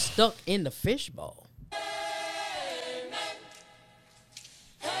 and I'm stuck in the fishbowl.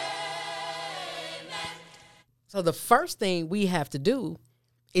 So the first thing we have to do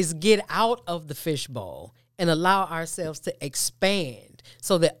is get out of the fishbowl and allow ourselves to expand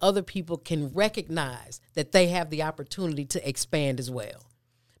so that other people can recognize that they have the opportunity to expand as well.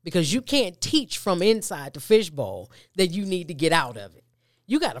 Because you can't teach from inside the fishbowl that you need to get out of it.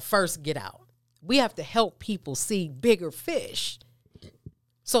 You got to first get out. We have to help people see bigger fish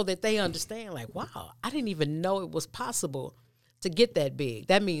so that they understand, like, wow, I didn't even know it was possible to get that big.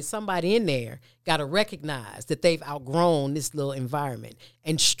 That means somebody in there got to recognize that they've outgrown this little environment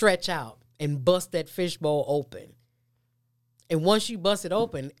and stretch out and bust that fishbowl open. And once you bust it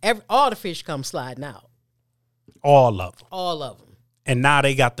open, all the fish come sliding out. All of them. All of them. And now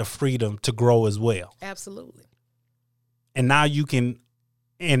they got the freedom to grow as well. Absolutely. And now you can,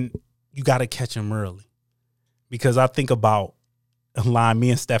 and you got to catch them early. Because I think about a line,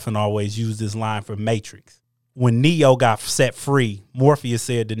 me and Stephan always use this line for Matrix. When Neo got set free, Morpheus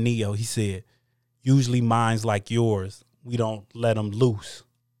said to Neo, he said, usually minds like yours, we don't let them loose.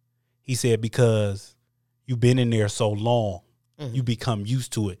 He said, because you've been in there so long, you become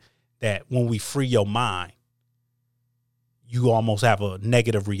used to it, that when we free your mind, you almost have a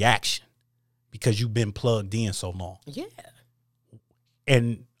negative reaction because you've been plugged in so long. Yeah.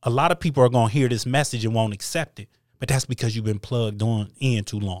 And a lot of people are going to hear this message and won't accept it, but that's because you've been plugged in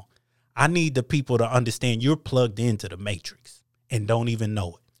too long. I need the people to understand you're plugged into the matrix and don't even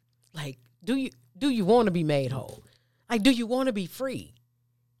know it. Like, do you want to be made whole? Like, do you want to be free?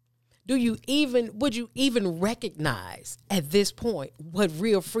 Would you even recognize at this point what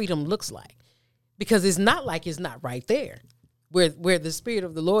real freedom looks like? Because it's not like it's not right there. Where the Spirit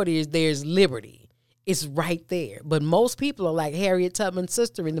of the Lord is, there's liberty. It's right there. But most people are like Harriet Tubman's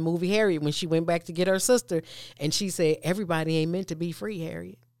sister in the movie Harriet when she went back to get her sister, and she said, everybody ain't meant to be free,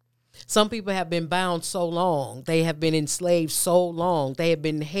 Harriet. Some people have been bound so long. They have been enslaved so long. They have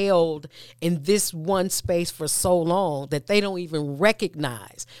been held in this one space for so long that they don't even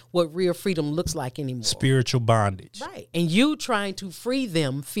recognize what real freedom looks like anymore. Spiritual bondage. Right. And you trying to free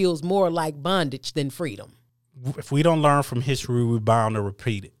them feels more like bondage than freedom. If we don't learn from history, we're bound to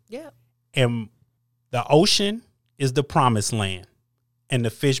repeat it. Yeah. And the ocean is the promised land, and the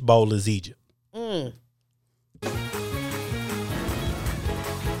fishbowl is Egypt.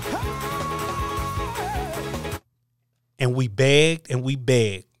 And we begged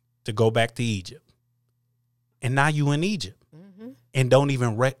to go back to Egypt. And now you in Egypt and don't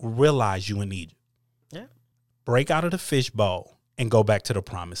even realize you in Egypt. Yeah. Break out of the fishbowl and go back to the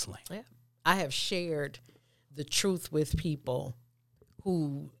promised land. Yeah. I have shared the truth with people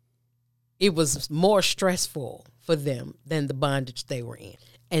who it was more stressful for them than the bondage they were in.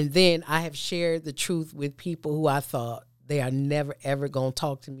 And then I have shared the truth with people who I thought they are never, ever going to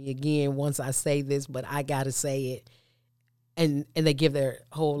talk to me again once I say this, but I got to say it. And they give their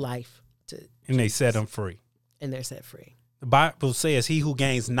whole life to and they set them free. And they're set free. The Bible says he who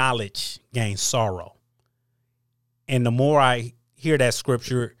gains knowledge gains sorrow. And the more I hear that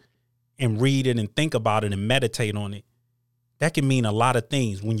scripture and read it and think about it and meditate on it, that can mean a lot of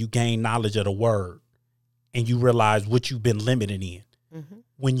things when you gain knowledge of the word and you realize what you've been limited in.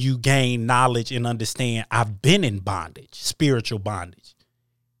 When you gain knowledge and understand I've been in bondage, spiritual bondage.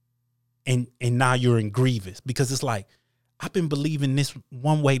 And now you're in grievous because it's like, I've been believing this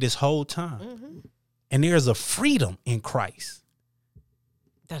one way this whole time. And there's a freedom in Christ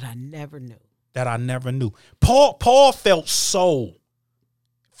that I never knew. Paul felt so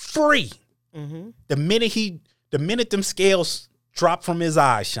free. The minute them scales dropped from his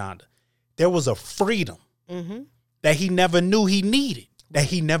eyes, Shonda, there was a freedom that he never knew he needed, that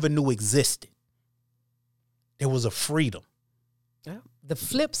he never knew existed. There was a freedom. Yeah. The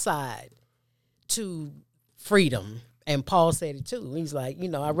flip side to freedom, and Paul said it too. He's like,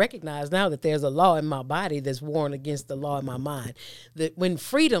 I recognize now that there's a law in my body that's warring against the law in my mind. That when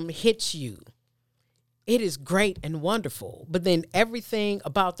freedom hits you, it is great and wonderful. But then everything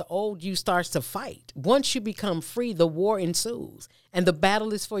about the old you starts to fight. Once you become free, the war ensues, and the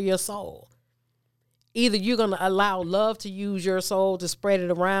battle is for your soul. Either you're going to allow love to use your soul to spread it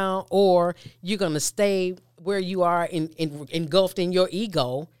around, or you're going to stay where you are engulfed in your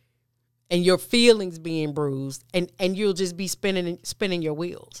ego and your feelings being bruised, and you'll just be spinning your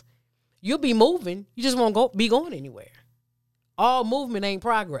wheels. You'll be moving. You just won't be going anywhere. All movement ain't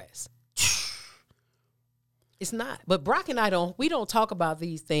progress. It's not. But Brock and I don't talk about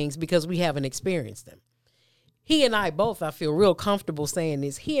these things because we haven't experienced them. He and I both, I feel real comfortable saying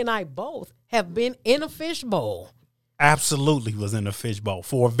this, he and I both have been in a fishbowl. Absolutely was in a fishbowl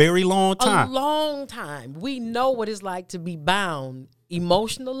for a very long time. A long time. We know what it's like to be bound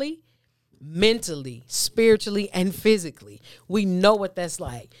emotionally, mentally, spiritually, and physically. We know what that's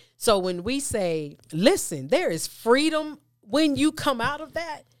like. So when we say, listen, there is freedom when you come out of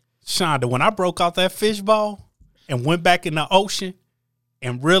that. Shonda, when I broke out that fishbowl and went back in the ocean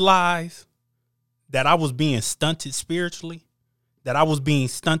and realized that I was being stunted spiritually, that I was being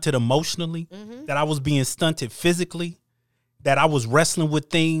stunted emotionally, that I was being stunted physically, that I was wrestling with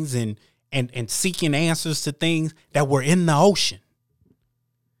things and seeking answers to things that were in the ocean,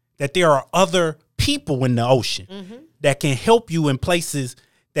 that there are other people in the ocean that can help you in places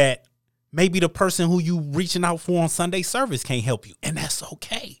that maybe the person who you reaching out for on Sunday service can't help you. And that's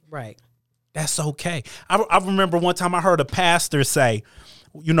okay. Right. That's okay. I remember one time I heard a pastor say,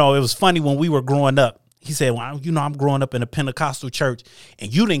 you know, it was funny when we were growing up. He said, well, you know, I'm growing up in a Pentecostal church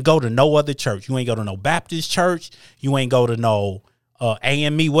and you didn't go to no other church. You ain't go to no Baptist church. You ain't go to no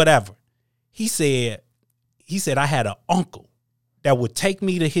AME, whatever. He said, I had an uncle that would take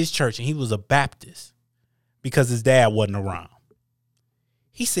me to his church, and he was a Baptist because his dad wasn't around.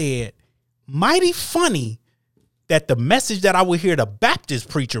 He said, mighty funny that the message that I would hear the Baptist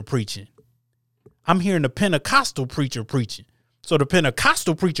preacher preaching, I'm hearing the Pentecostal preacher preaching. So the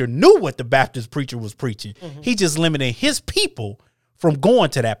Pentecostal preacher knew what the Baptist preacher was preaching. He just limited his people from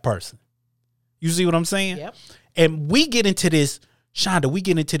going to that person. You see what I'm saying? Yep. And we get into this, Shonda, we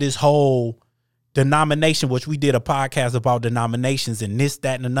get into this whole denomination, which we did a podcast about denominations and this,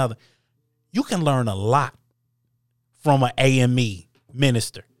 that, and another. You can learn a lot from an AME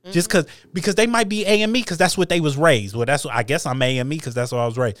minister. Just because they might be AME because that's what they was raised. Well, that's what I guess I'm AME because that's what I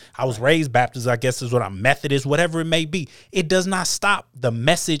was raised. I was raised Baptist, I guess is what I'm Methodist, whatever it may be. It does not stop the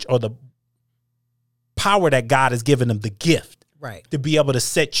message or the power that God has given them, the gift, right, to be able to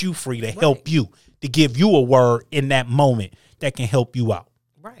set you free, to help you, to give you a word in that moment that can help you out.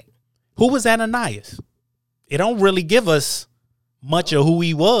 Right. Who was Ananias? It don't really give us much of who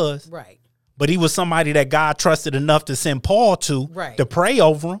he was. Right. But he was somebody that God trusted enough to send Paul to pray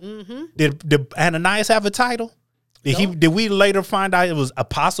over him. Did Ananias have a title? Did we later find out it was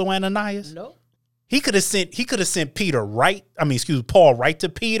Apostle Ananias? No. He could have sent Paul right to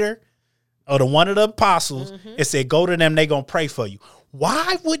Peter or to one of the apostles and said, go to them, they gonna pray for you.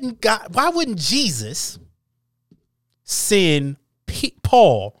 Why wouldn't Jesus send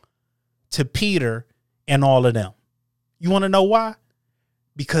Paul to Peter and all of them? You want to know why?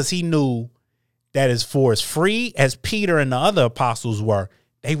 Because he knew that as far as free as Peter and the other apostles were,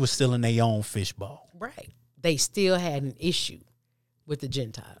 they were still in their own fishbowl. Right. They still had an issue with the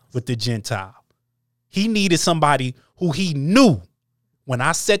Gentiles. He needed somebody who he knew when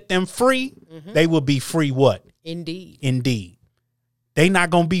I set them free, they will be free what? Indeed. They not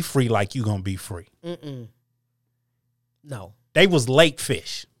going to be free like you going to be free. No. They was lake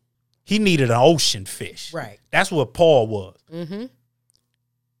fish. He needed an ocean fish. Right. That's what Paul was.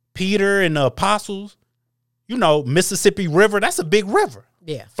 Peter and the apostles, you know, Mississippi River, that's a big river.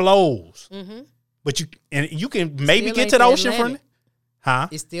 Yeah. Flows. But you can maybe get to the ocean from it. Huh?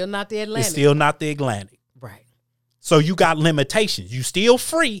 It's still not the Atlantic. It's still not the Atlantic. Right. So you got limitations. You still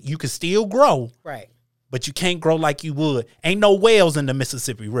free. You can still grow. Right. But you can't grow like you would. Ain't no whales in the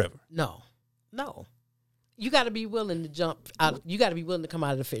Mississippi River. No. You got to be willing to jump out. You got to be willing to come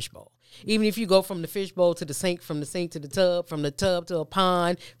out of the fishbowl. Even if you go from the fishbowl to the sink, from the sink to the tub, from the tub to a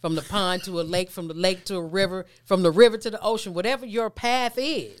pond, from the pond to a lake, from the lake to a river, from the river to the ocean, whatever your path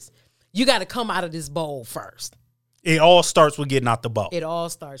is, you got to come out of this bowl first. It all starts with getting out the bowl. It all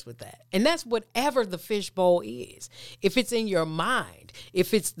starts with that. And that's whatever the fishbowl is. If it's in your mind,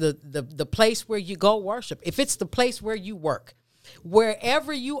 if it's the place where you go worship, if it's the place where you work,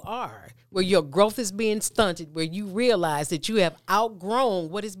 wherever you are, where your growth is being stunted, where you realize that you have outgrown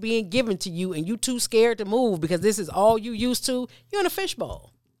what is being given to you and you too scared to move because this is all you used to, you're in a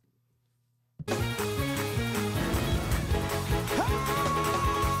fishbowl.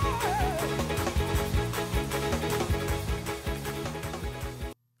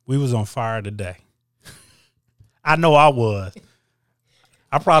 We was on fire today. I know I was.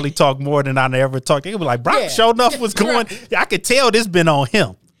 I probably talk more than I ever talked. They were like, Brock, sure enough, was going. I could tell this been on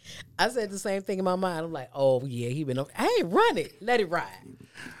him. I said the same thing in my mind. I'm like, oh yeah, he been on. Hey, run it, let it ride.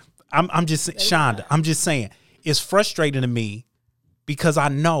 I'm just Shonda. I'm just saying it's frustrating to me because I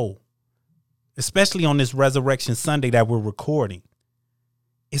know, especially on this Resurrection Sunday that we're recording,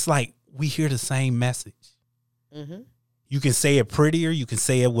 it's like we hear the same message. Mm-hmm. You can say it prettier. You can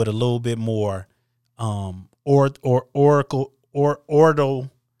say it with a little bit more ordo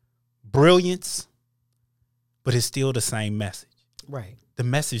brilliance, but it's still the same message. Right. The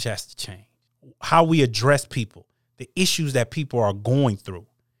message has to change. How we address people, the issues that people are going through,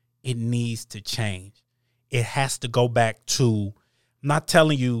 it needs to change. It has to go back to, I'm not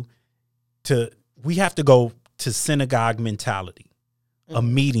telling you we have to go to synagogue mentality, a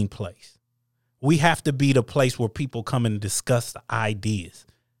meeting place. We have to be the place where people come and discuss the ideas,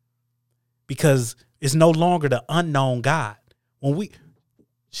 because it's no longer the unknown God.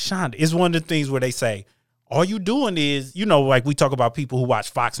 Shonda, it's one of the things where they say, all you doing is, like we talk about people who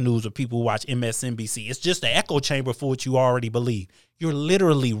watch Fox News or people who watch MSNBC. It's just an echo chamber for what you already believe. You're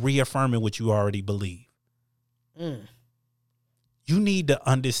literally reaffirming what you already believe. You need to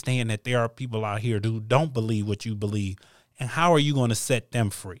understand that there are people out here who don't believe what you believe. And how are you going to set them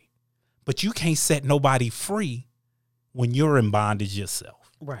free? But you can't set nobody free when you're in bondage yourself.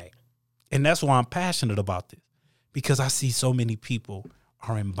 Right. And that's why I'm passionate about this, because I see so many people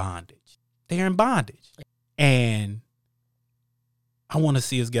are in bondage. They're in bondage. And I want to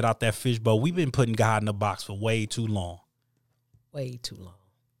see us get out that fishbowl. We've been putting God in a box for way too long. Way too long.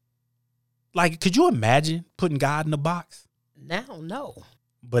 Like, could you imagine putting God in a box? Now, no.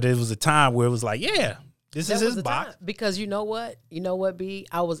 But it was a time where it was like, yeah, this is his box. Because you know what? B?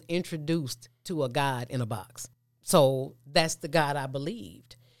 I was introduced to a God in a box. So that's the God I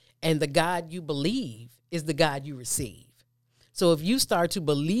believed. And the God you believe is the God you receive. So if you start to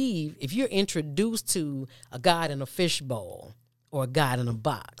believe, if you're introduced to a God in a fishbowl or a God in a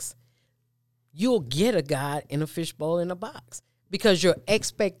box, you'll get a God in a fishbowl in a box, because your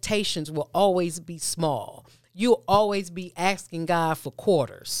expectations will always be small. You'll always be asking God for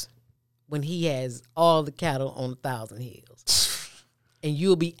quarters when he has all the cattle on 1,000 hills. And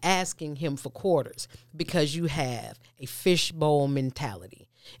you'll be asking him for quarters because you have a fishbowl mentality.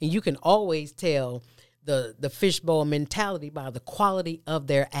 And you can always tell the fishbowl mentality by the quality of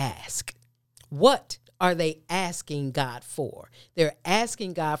their ask. What are they asking God for? They're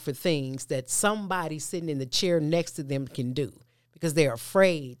asking God for things that somebody sitting in the chair next to them can do, because they're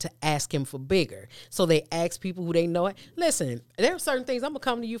afraid to ask him for bigger. So they ask people who they know. Listen, there are certain things I'm going to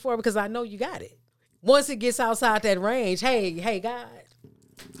come to you for because I know you got it. Once it gets outside that range, hey, God.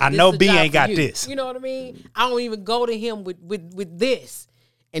 I know B ain't got this. You know what I mean? I don't even go to him with this.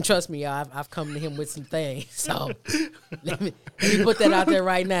 And trust me, y'all, I've come to him with some things. So let me put that out there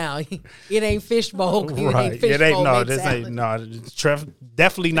right now. It ain't fishbowl. Right.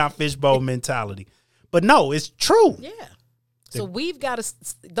 Definitely not fishbowl mentality. But no, it's true. Yeah. So we've got to,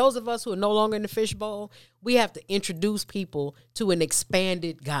 those of us who are no longer in the fishbowl, we have to introduce people to an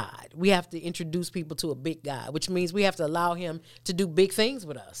expanded God. We have to introduce people to a big God, which means we have to allow him to do big things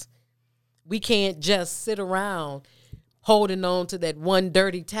with us. We can't just sit around holding on to that one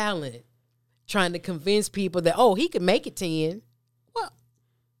dirty talent, trying to convince people that, he can make it 10. Well,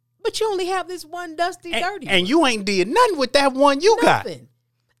 but you only have this one dirty one. And you ain't did nothing with that one you nothing. Got.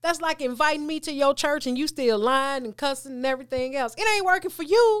 That's like inviting me to your church and you still lying and cussing and everything else. It ain't working for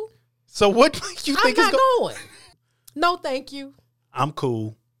you. So what you think I'm not going. No, thank you. I'm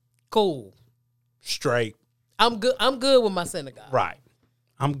cool. Cool. Straight. I'm good with my synagogue. Right.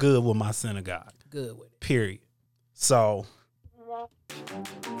 I'm good with my synagogue. Good with it. Period. So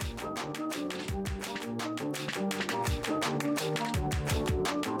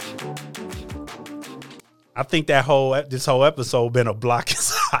I think this whole episode been a block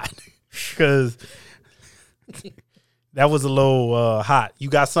inside, because that was a little hot. You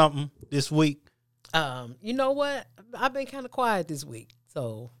got something this week? You know what? I've been kind of quiet this week,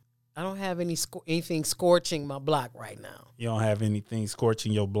 so I don't have anything scorching my block right now. You don't have anything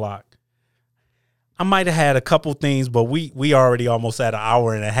scorching your block. I might have had a couple things, but we already almost at an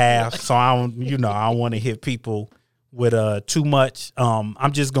hour and a half, so I don't want to hit people with too much.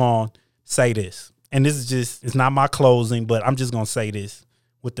 I'm just gonna say this, and it's not my closing, but I'm just gonna say this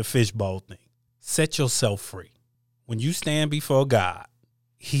with the fishbowl thing. Set yourself free. When you stand before God,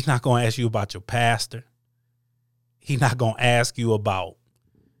 he's not gonna ask you about your pastor. He's not gonna ask you about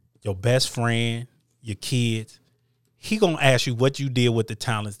your best friend, your kids. He gonna ask you what you did with the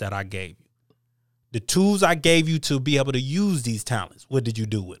talents that I gave you. The tools I gave you to be able to use these talents, what did you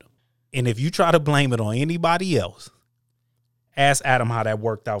do with them? And if you try to blame it on anybody else, ask Adam how that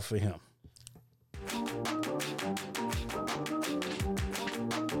worked out for him.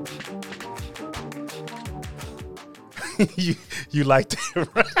 you liked it,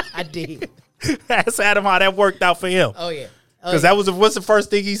 right? I did. Ask Adam how that worked out for him. Oh, yeah. Because that was what's the first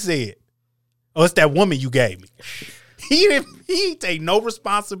thing he said? Oh, it's that woman you gave me. He didn't take no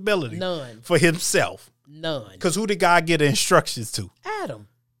responsibility. None. For himself. None. Because who did God get the instructions to? Adam.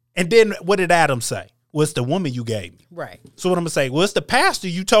 And then what did Adam say? Well, it's the woman you gave me. Right. So what I'm going to say? Well, it's the pastor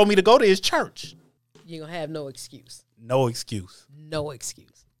you told me to go to his church. You're going to have no excuse. No excuse. No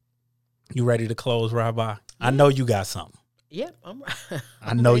excuse. You ready to close, Rabbi? Yeah. I know you got something. Yep. I'm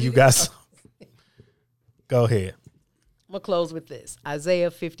I know you got something. Go ahead. I'm going to close with this.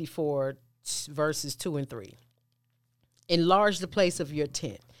 Isaiah 54, verses 2 and 3. Enlarge the place of your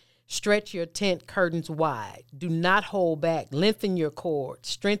tent. Stretch your tent curtains wide. Do not hold back. Lengthen your cords.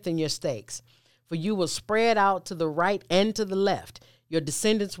 Strengthen your stakes. For you will spread out to the right and to the left. Your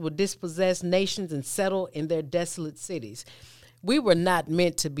descendants will dispossess nations and settle in their desolate cities. We were not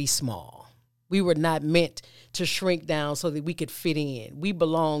meant to be small. We were not meant to shrink down so that we could fit in. We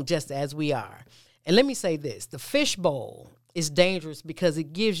belong just as we are. And let me say this. The fishbowl is dangerous because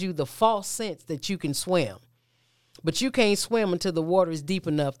it gives you the false sense that you can swim. But you can't swim until the water is deep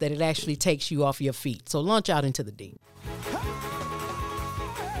enough that it actually takes you off your feet. So launch out into the deep.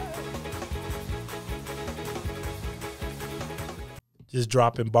 Just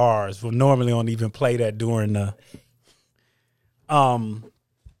dropping bars. We normally don't even play that during the. I'm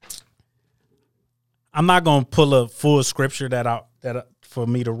not gonna pull a full scripture for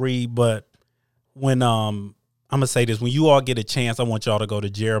me to read, but when I'm gonna say this, when you all get a chance, I want y'all to go to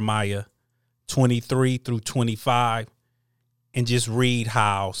Jeremiah 23 through 25 and just read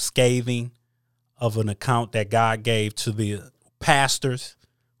how scathing of an account that God gave to the pastors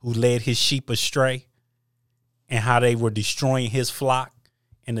who led his sheep astray and how they were destroying his flock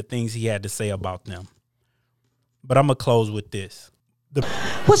and the things he had to say about them. But I'm going to close with this.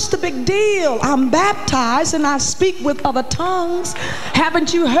 What's the big deal? I'm baptized and I speak with other tongues.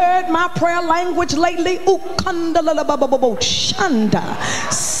 Haven't you heard my prayer language lately?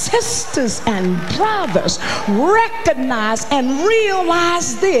 Sisters and brothers, recognize and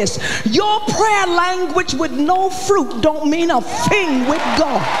realize this. Your prayer language with no fruit don't mean a thing with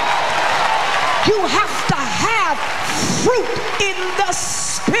God. You have to have fruit in the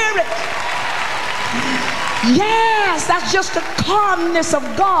spirit. Yes, that's just the calmness of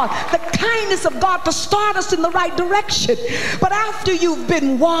God, the kindness of God to start us in the right direction. But after you've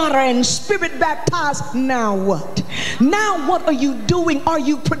been water and spirit baptized, now what? Now what are you doing? Are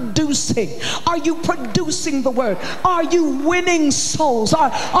you producing? Are you producing the word? Are you winning souls?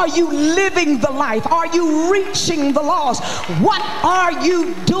 Are you living the life? Are you reaching the lost? What are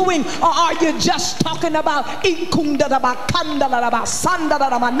you doing? Or are you just talking about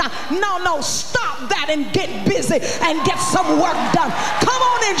no, stop that and get busy and get some work done. Come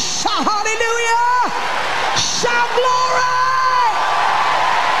on and shout hallelujah. Shout glory.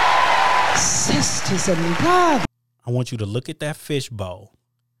 Sisters and brothers. I want you to look at that fish bowl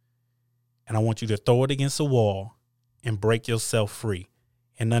and I want you to throw it against a wall and break yourself free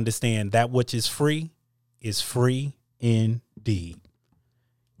and understand that which is free indeed.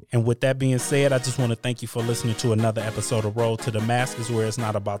 And with that being said, I just want to thank you for listening to another episode of Road to Damascus, where it's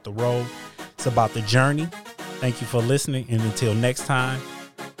not about the road, it's about the journey. Thank you for listening. And until next time,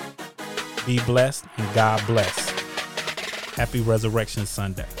 be blessed and God bless. Happy Resurrection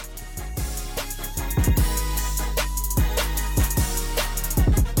Sunday.